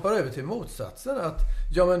att man hoppar över till motsatsen. Att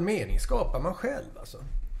men mening skapar man själv alltså.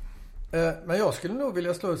 Men jag skulle nog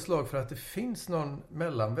vilja slå ett slag för att det finns någon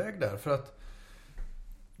mellanväg där. För att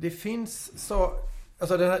det finns så...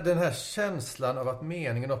 Alltså den här känslan av att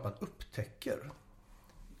meningen är något man upptäcker.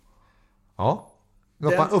 Ja,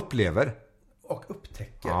 något man upplever. Och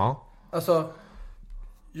upptäcker. Ja. Alltså,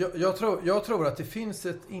 jag tror att det finns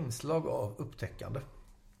ett inslag av upptäckande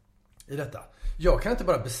i detta. Jag kan inte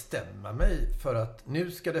bara bestämma mig för att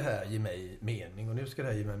nu ska det här ge mig mening och nu ska det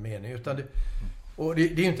här ge mig mening. Utan det är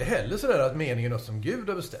ju inte heller så där att meningen är något som Gud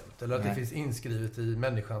har bestämt. Eller att det finns inskrivet i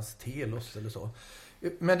människans telos eller så.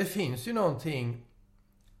 Men det finns ju någonting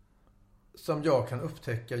som jag kan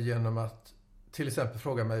upptäcka genom att till exempel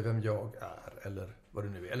fråga mig vem jag är eller vad det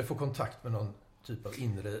nu är. Eller få kontakt med någon typ av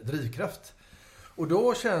inre drivkraft. Och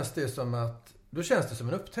då känns det som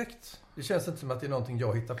en upptäckt. Det känns inte som att det är någonting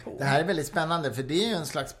jag hittar på. Det här är väldigt spännande, för det är ju en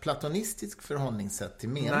slags platonistisk förhållningssätt till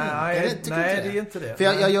mening. Nej, det är inte det. För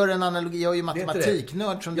jag gör en analogi, jag är ju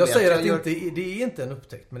matematiknörd som du vet. Jag säger att det är inte en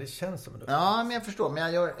upptäckt, men det känns som en upptäckt. Ja, men jag förstår. Men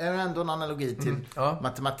jag gör ändå en analogi till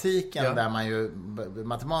matematiken, där man ju,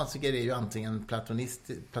 matematiker är ju antingen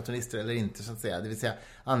platonister eller inte, så att säga. Det vill säga,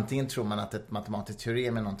 antingen tror man att ett matematiskt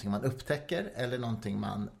teorem är någonting man upptäcker eller någonting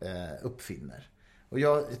man uppfinner. Och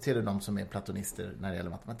jag tillhör de som är platonister när det gäller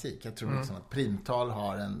matematik. Jag tror liksom att primtal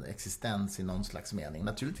har en existens i någon slags mening.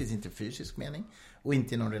 Naturligtvis inte fysisk mening och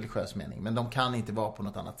inte i någon religiös mening. Men de kan inte vara på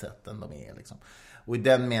något annat sätt än de är. Liksom. Och i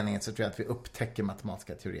den meningen så tror jag att vi upptäcker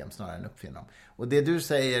matematiska teorem snarare än uppfinner dem. Och det du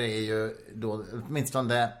säger är ju då,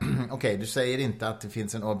 åtminstone, okej, du säger inte att det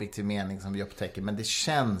finns en objektiv mening som vi upptäcker. Men det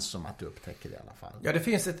känns som att du upptäcker det i alla fall. Ja, det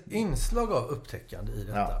finns ett inslag av upptäckande i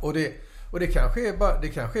detta. Ja. Och det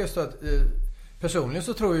kanske är så att... Personligen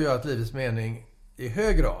så tror jag att livets mening i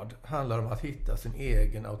hög grad handlar om att hitta sin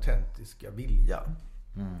egen autentiska vilja.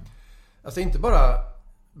 Alltså inte bara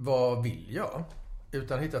vad vill jag,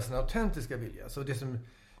 utan hitta sin autentiska vilja. Så det som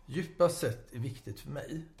djupast sett är viktigt för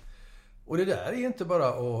mig. Och det där är inte bara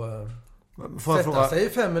att sätta sig i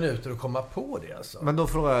 5 minuter och komma på det alltså. Men då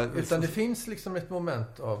utan det finns liksom ett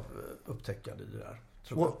moment av upptäckande i det där.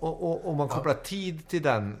 Och om man kopplar tid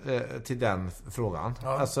till den frågan.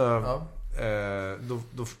 Ja. Alltså, då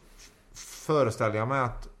föreställer jag mig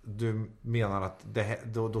att du menar att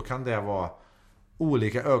då kan det vara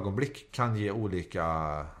olika ögonblick kan ge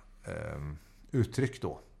olika uttryck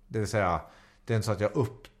då. Det vill säga, det är inte så att jag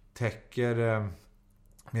upptäcker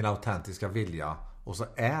min autentiska vilja och så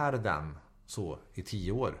är den så i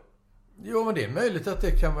 10 år. Jo, men det är möjligt att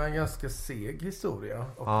det kan vara en ganska seg historia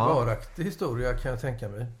och varaktig historia, kan jag tänka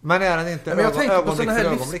mig. Men är den inte men jag tänker på sådana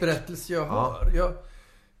här livsberättelser jag hör.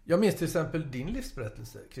 Jag minns till exempel din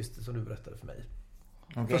livsberättelse, Christer, som du berättade för mig.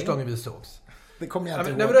 Okay. Första gången vi sågs. Det kommer jag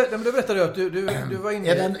inte ihåg. Du berättade ju att du var inne...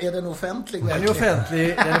 Är den offentlig? Den är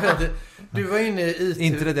offentlig. Du var inne i IT...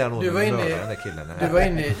 Inte det där någon du var inne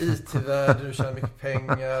i IT-världen, du tjänade mycket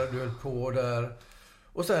pengar, du höll på där.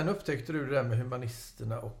 Och sen upptäckte du det där med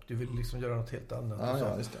humanisterna och du ville liksom göra något helt annat.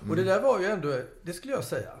 Ja, just det. Och det där var ju ändå, det skulle jag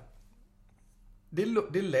säga,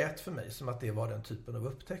 det lät för mig som att det var den typen av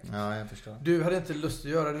upptäckt. Ja, jag förstår. Du hade inte lust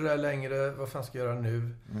att göra det där längre, vad fan ska jag göra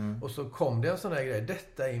nu? Och så kom det en sån här grej,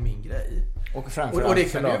 detta är min grej. Och det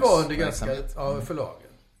kan ju vara under ganska,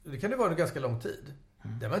 förlagen. Det kan ju vara under ganska lång tid.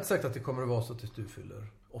 Det var inte sagt att det kommer att vara så tills du fyller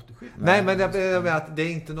 87. Nej, men det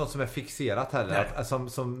är inte något som är fixerat heller.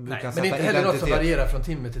 Som nej, kan men inte heller något som varierar från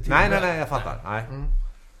timme till timme. Nej, jag fattar. Nej.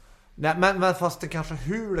 Nej, men fast det kanske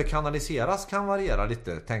hur det kanaliseras kan variera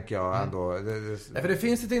lite, tänker jag ändå. Nej, för det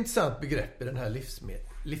finns ett intressant begrepp i den här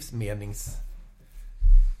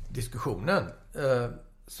livsmeningsdiskussionen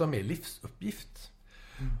som är livsuppgift.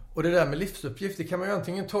 Och det där med livsuppgift, det kan man ju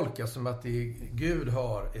antingen tolka som att Gud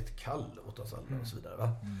har ett kall åt oss alla och så vidare, va?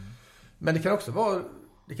 Men det kan också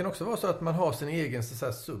vara så att man har sin egen så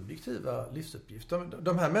här subjektiva livsuppgift.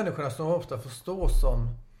 De här människorna som ofta förstås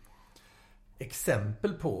som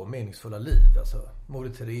exempel på meningsfulla liv, alltså Moder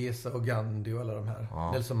Teresa och Gandhi och alla de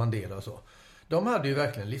här, Nelson Mandela och så. De hade ju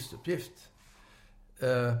verkligen livsuppgift.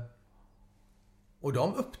 Och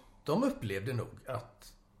de upplevde nog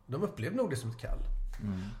det som ett kall.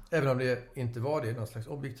 Även om det inte var det i någon slags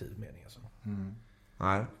objektiv mening. Alltså.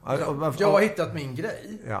 Nej. Jag har hittat min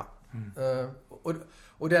grej. Ja.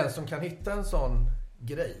 Och den som kan hitta en sån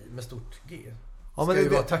grej med stort G ska ju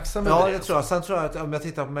vara tacksam över det. Jag tror. Sen tror jag att om jag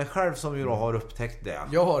tittar på mig själv som ju då har upptäckt det.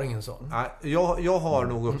 Jag har ingen sån. Nej, jag har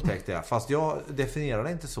nog upptäckt det. Fast jag definierar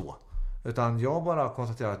det inte så. Utan jag bara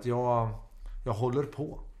konstaterar att jag håller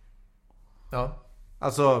på. Ja.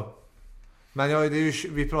 Alltså... Men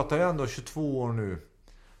vi pratar ju ändå 22 år nu.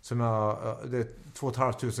 Som det är 2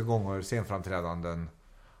 500 gånger scenframträdanden.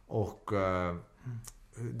 Och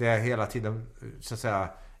det är hela tiden, så att säga,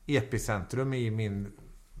 epicentrum i min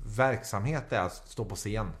verksamhet är att stå på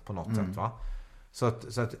scen på något sätt, va? Så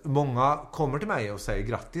att många kommer till mig och säger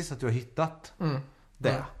grattis att du har hittat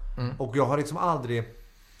det. Och jag har liksom aldrig,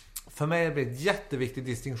 för mig är det en jätteviktig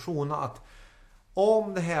distinktion att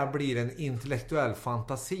om det här blir en intellektuell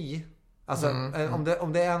fantasi, alltså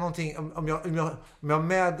om det är någonting, om jag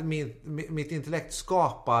med mitt intellekt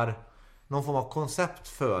skapar någon form av koncept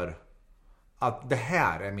för att det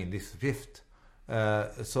här är min livsuppgift,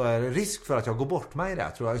 så är det risk för att jag går bort mig i det,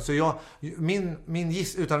 tror jag. Så min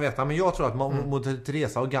giss, utan att veta, men jag tror att Moder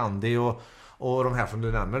Teresa och Gandhi och de här som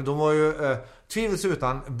du nämner, de var ju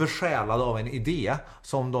tvivelsutan besjälade av en idé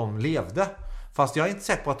som de levde. Fast jag är inte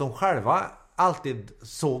säker på att de själva alltid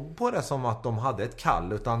såg på det som att de hade ett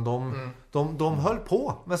kall, utan de höll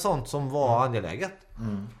på med sånt som var angeläget.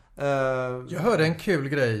 Jag hörde en kul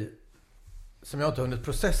grej som jag inte hunnit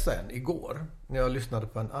processa än igår när jag lyssnade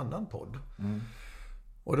på en annan podd.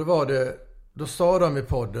 Och då sa de i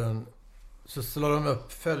podden, så slår de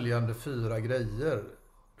upp följande 4 grejer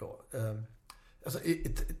då. Alltså,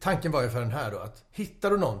 tanken var ju för den här då, att hittar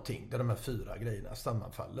du någonting där de här 4 grejerna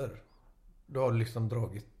sammanfaller, då har du liksom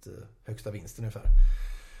dragit högsta vinsten ungefär.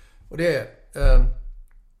 Och det är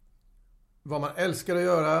vad man älskar att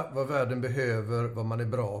göra, vad världen behöver, vad man är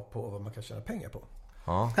bra på och vad man kan tjäna pengar på.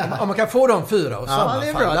 Ja. Om man kan få de 4 och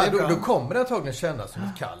sammanfalla, då kommer det antagligen kännas som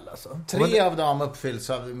ett kall. Alltså. 3 av dem uppfylls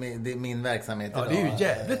av min verksamhet idag. Ja, det är ju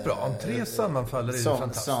jävligt bra. Om 3 sammanfaller är det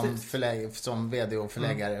fantastiskt. Som vd och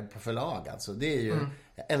förläggare på förlag. Alltså, det är ju,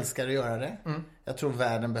 jag älskar att göra det. Jag tror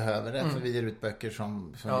världen behöver det, för vi ger ut böcker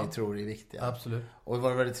som vi tror är viktiga. Absolut. Och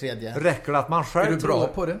vad var det tredje? Räcker det att man själv är du bra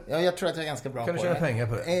på det? Ja, jag tror att jag är ganska bra på det. Kan du tjäna pengar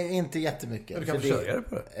på det? Inte jättemycket. Du kan försörja dig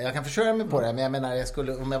på det? Jag kan försörja mig på det, men jag menar,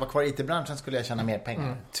 om jag var kvar i IT-branschen skulle jag tjäna mer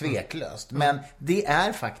pengar. Tveklöst. Men det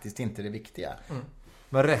är faktiskt inte det viktiga.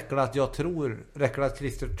 Men räcker det att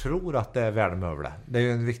Christer tror att det är världen över det? Det är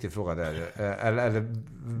ju en viktig fråga där. Eller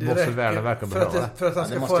måste världen verkligen behöva det? För att han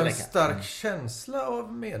ska få en stark känsla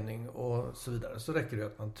av mening och så vidare, så räcker det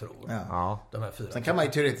att man tror de här 4. Sen kan man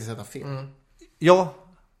ju teoretiskt sätta fel. Ja,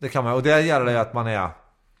 det kan man. Och det gäller det att man är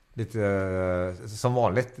lite som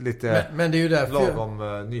vanligt lite men det är ju därför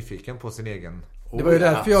lagom nyfiken på sin egen. Det var ju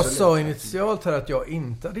därför jag sa initialt här att jag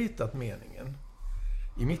inte hade hittat meningen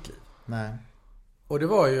i mitt liv. Nej. Och det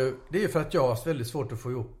är ju för att jag har väldigt svårt att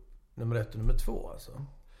få ihop nummer 1 och nummer 2 alltså.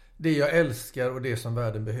 Det jag älskar och det som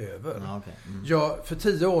världen behöver. Ja, okay. För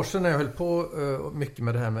 10 år sedan när jag höll på mycket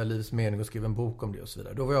med det här med livets mening och skrev en bok om det och så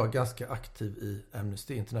vidare. Då var jag ganska aktiv i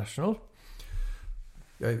Amnesty International.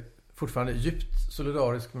 Jag är fortfarande djupt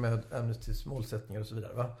solidarisk med Amnestys målsättningar och så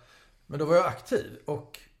vidare. Va? Men då var jag aktiv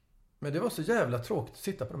men det var så jävla tråkigt att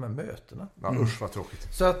sitta på de här mötena. Ja, usch vad tråkigt.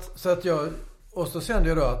 Så att och så kände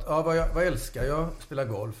jag då att vad älskar jag? Spela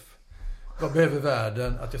golf. Vad behöver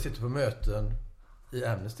världen? Att jag sitter på möten i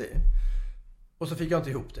Amnesty. Och så fick jag inte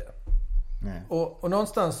ihop det. Nej. Och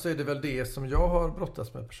någonstans så är det väl det som jag har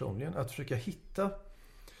brottats med personligen. Att försöka hitta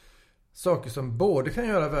saker som både kan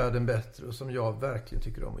göra världen bättre och som jag verkligen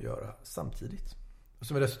tycker om att göra samtidigt. Och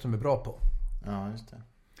som jag dessutom är bra på. Ja, just det.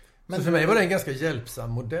 Men så för mig var det en ganska hjälpsam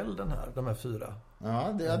modell de här 4.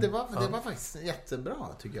 Ja, det var faktiskt jättebra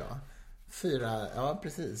tycker jag. 4, ja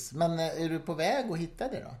precis. Men är du på väg att hitta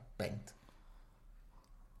det då, Bengt?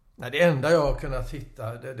 Nej, det enda jag har kunnat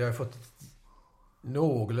hitta, det har jag fått ett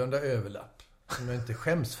någorlunda överlapp. Som jag inte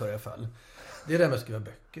skäms för i alla fall. Det är det med att skriva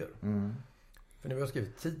böcker. För nu har jag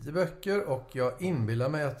skrivit 10 böcker och jag inbillar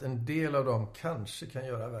mig att en del av dem kanske kan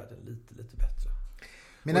göra världen lite bättre.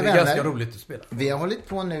 Mina och det är vänner, ganska roligt att spela. Vi har hållit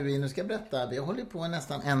på nu ska jag berätta, vi har hållit på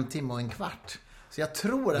nästan 1 timme och en kvart. Så jag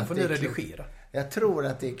tror att det är redigera. Jag tror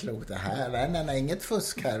att det är klokt det här. Nej, inget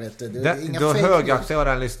fusk här vet du. Då högaktar jag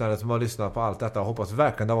den lyssnare som har lyssnat på allt detta och hoppas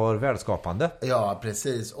verkligen det var välskapande. Ja,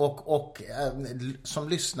 precis. Och som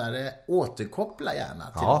lyssnare återkoppla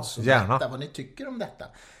gärna till oss och gärna. berätta vad ni tycker om detta.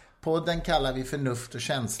 Podden kallar vi Förnuft och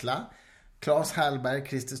känsla. Claes Hallberg,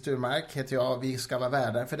 Christer Sturmark heter jag. Vi ska vara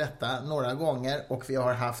värdar för detta några gånger. Och vi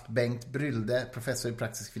har haft Bengt Brylde, professor i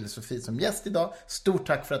praktisk filosofi, som gäst idag. Stort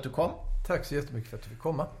tack för att du kom. Tack så jättemycket för att du fick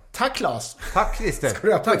komma. Tack Claes. Tack Christer.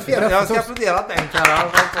 Jag ska applådera Bengt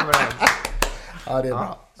här. Ja, det är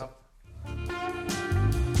bra. Ja.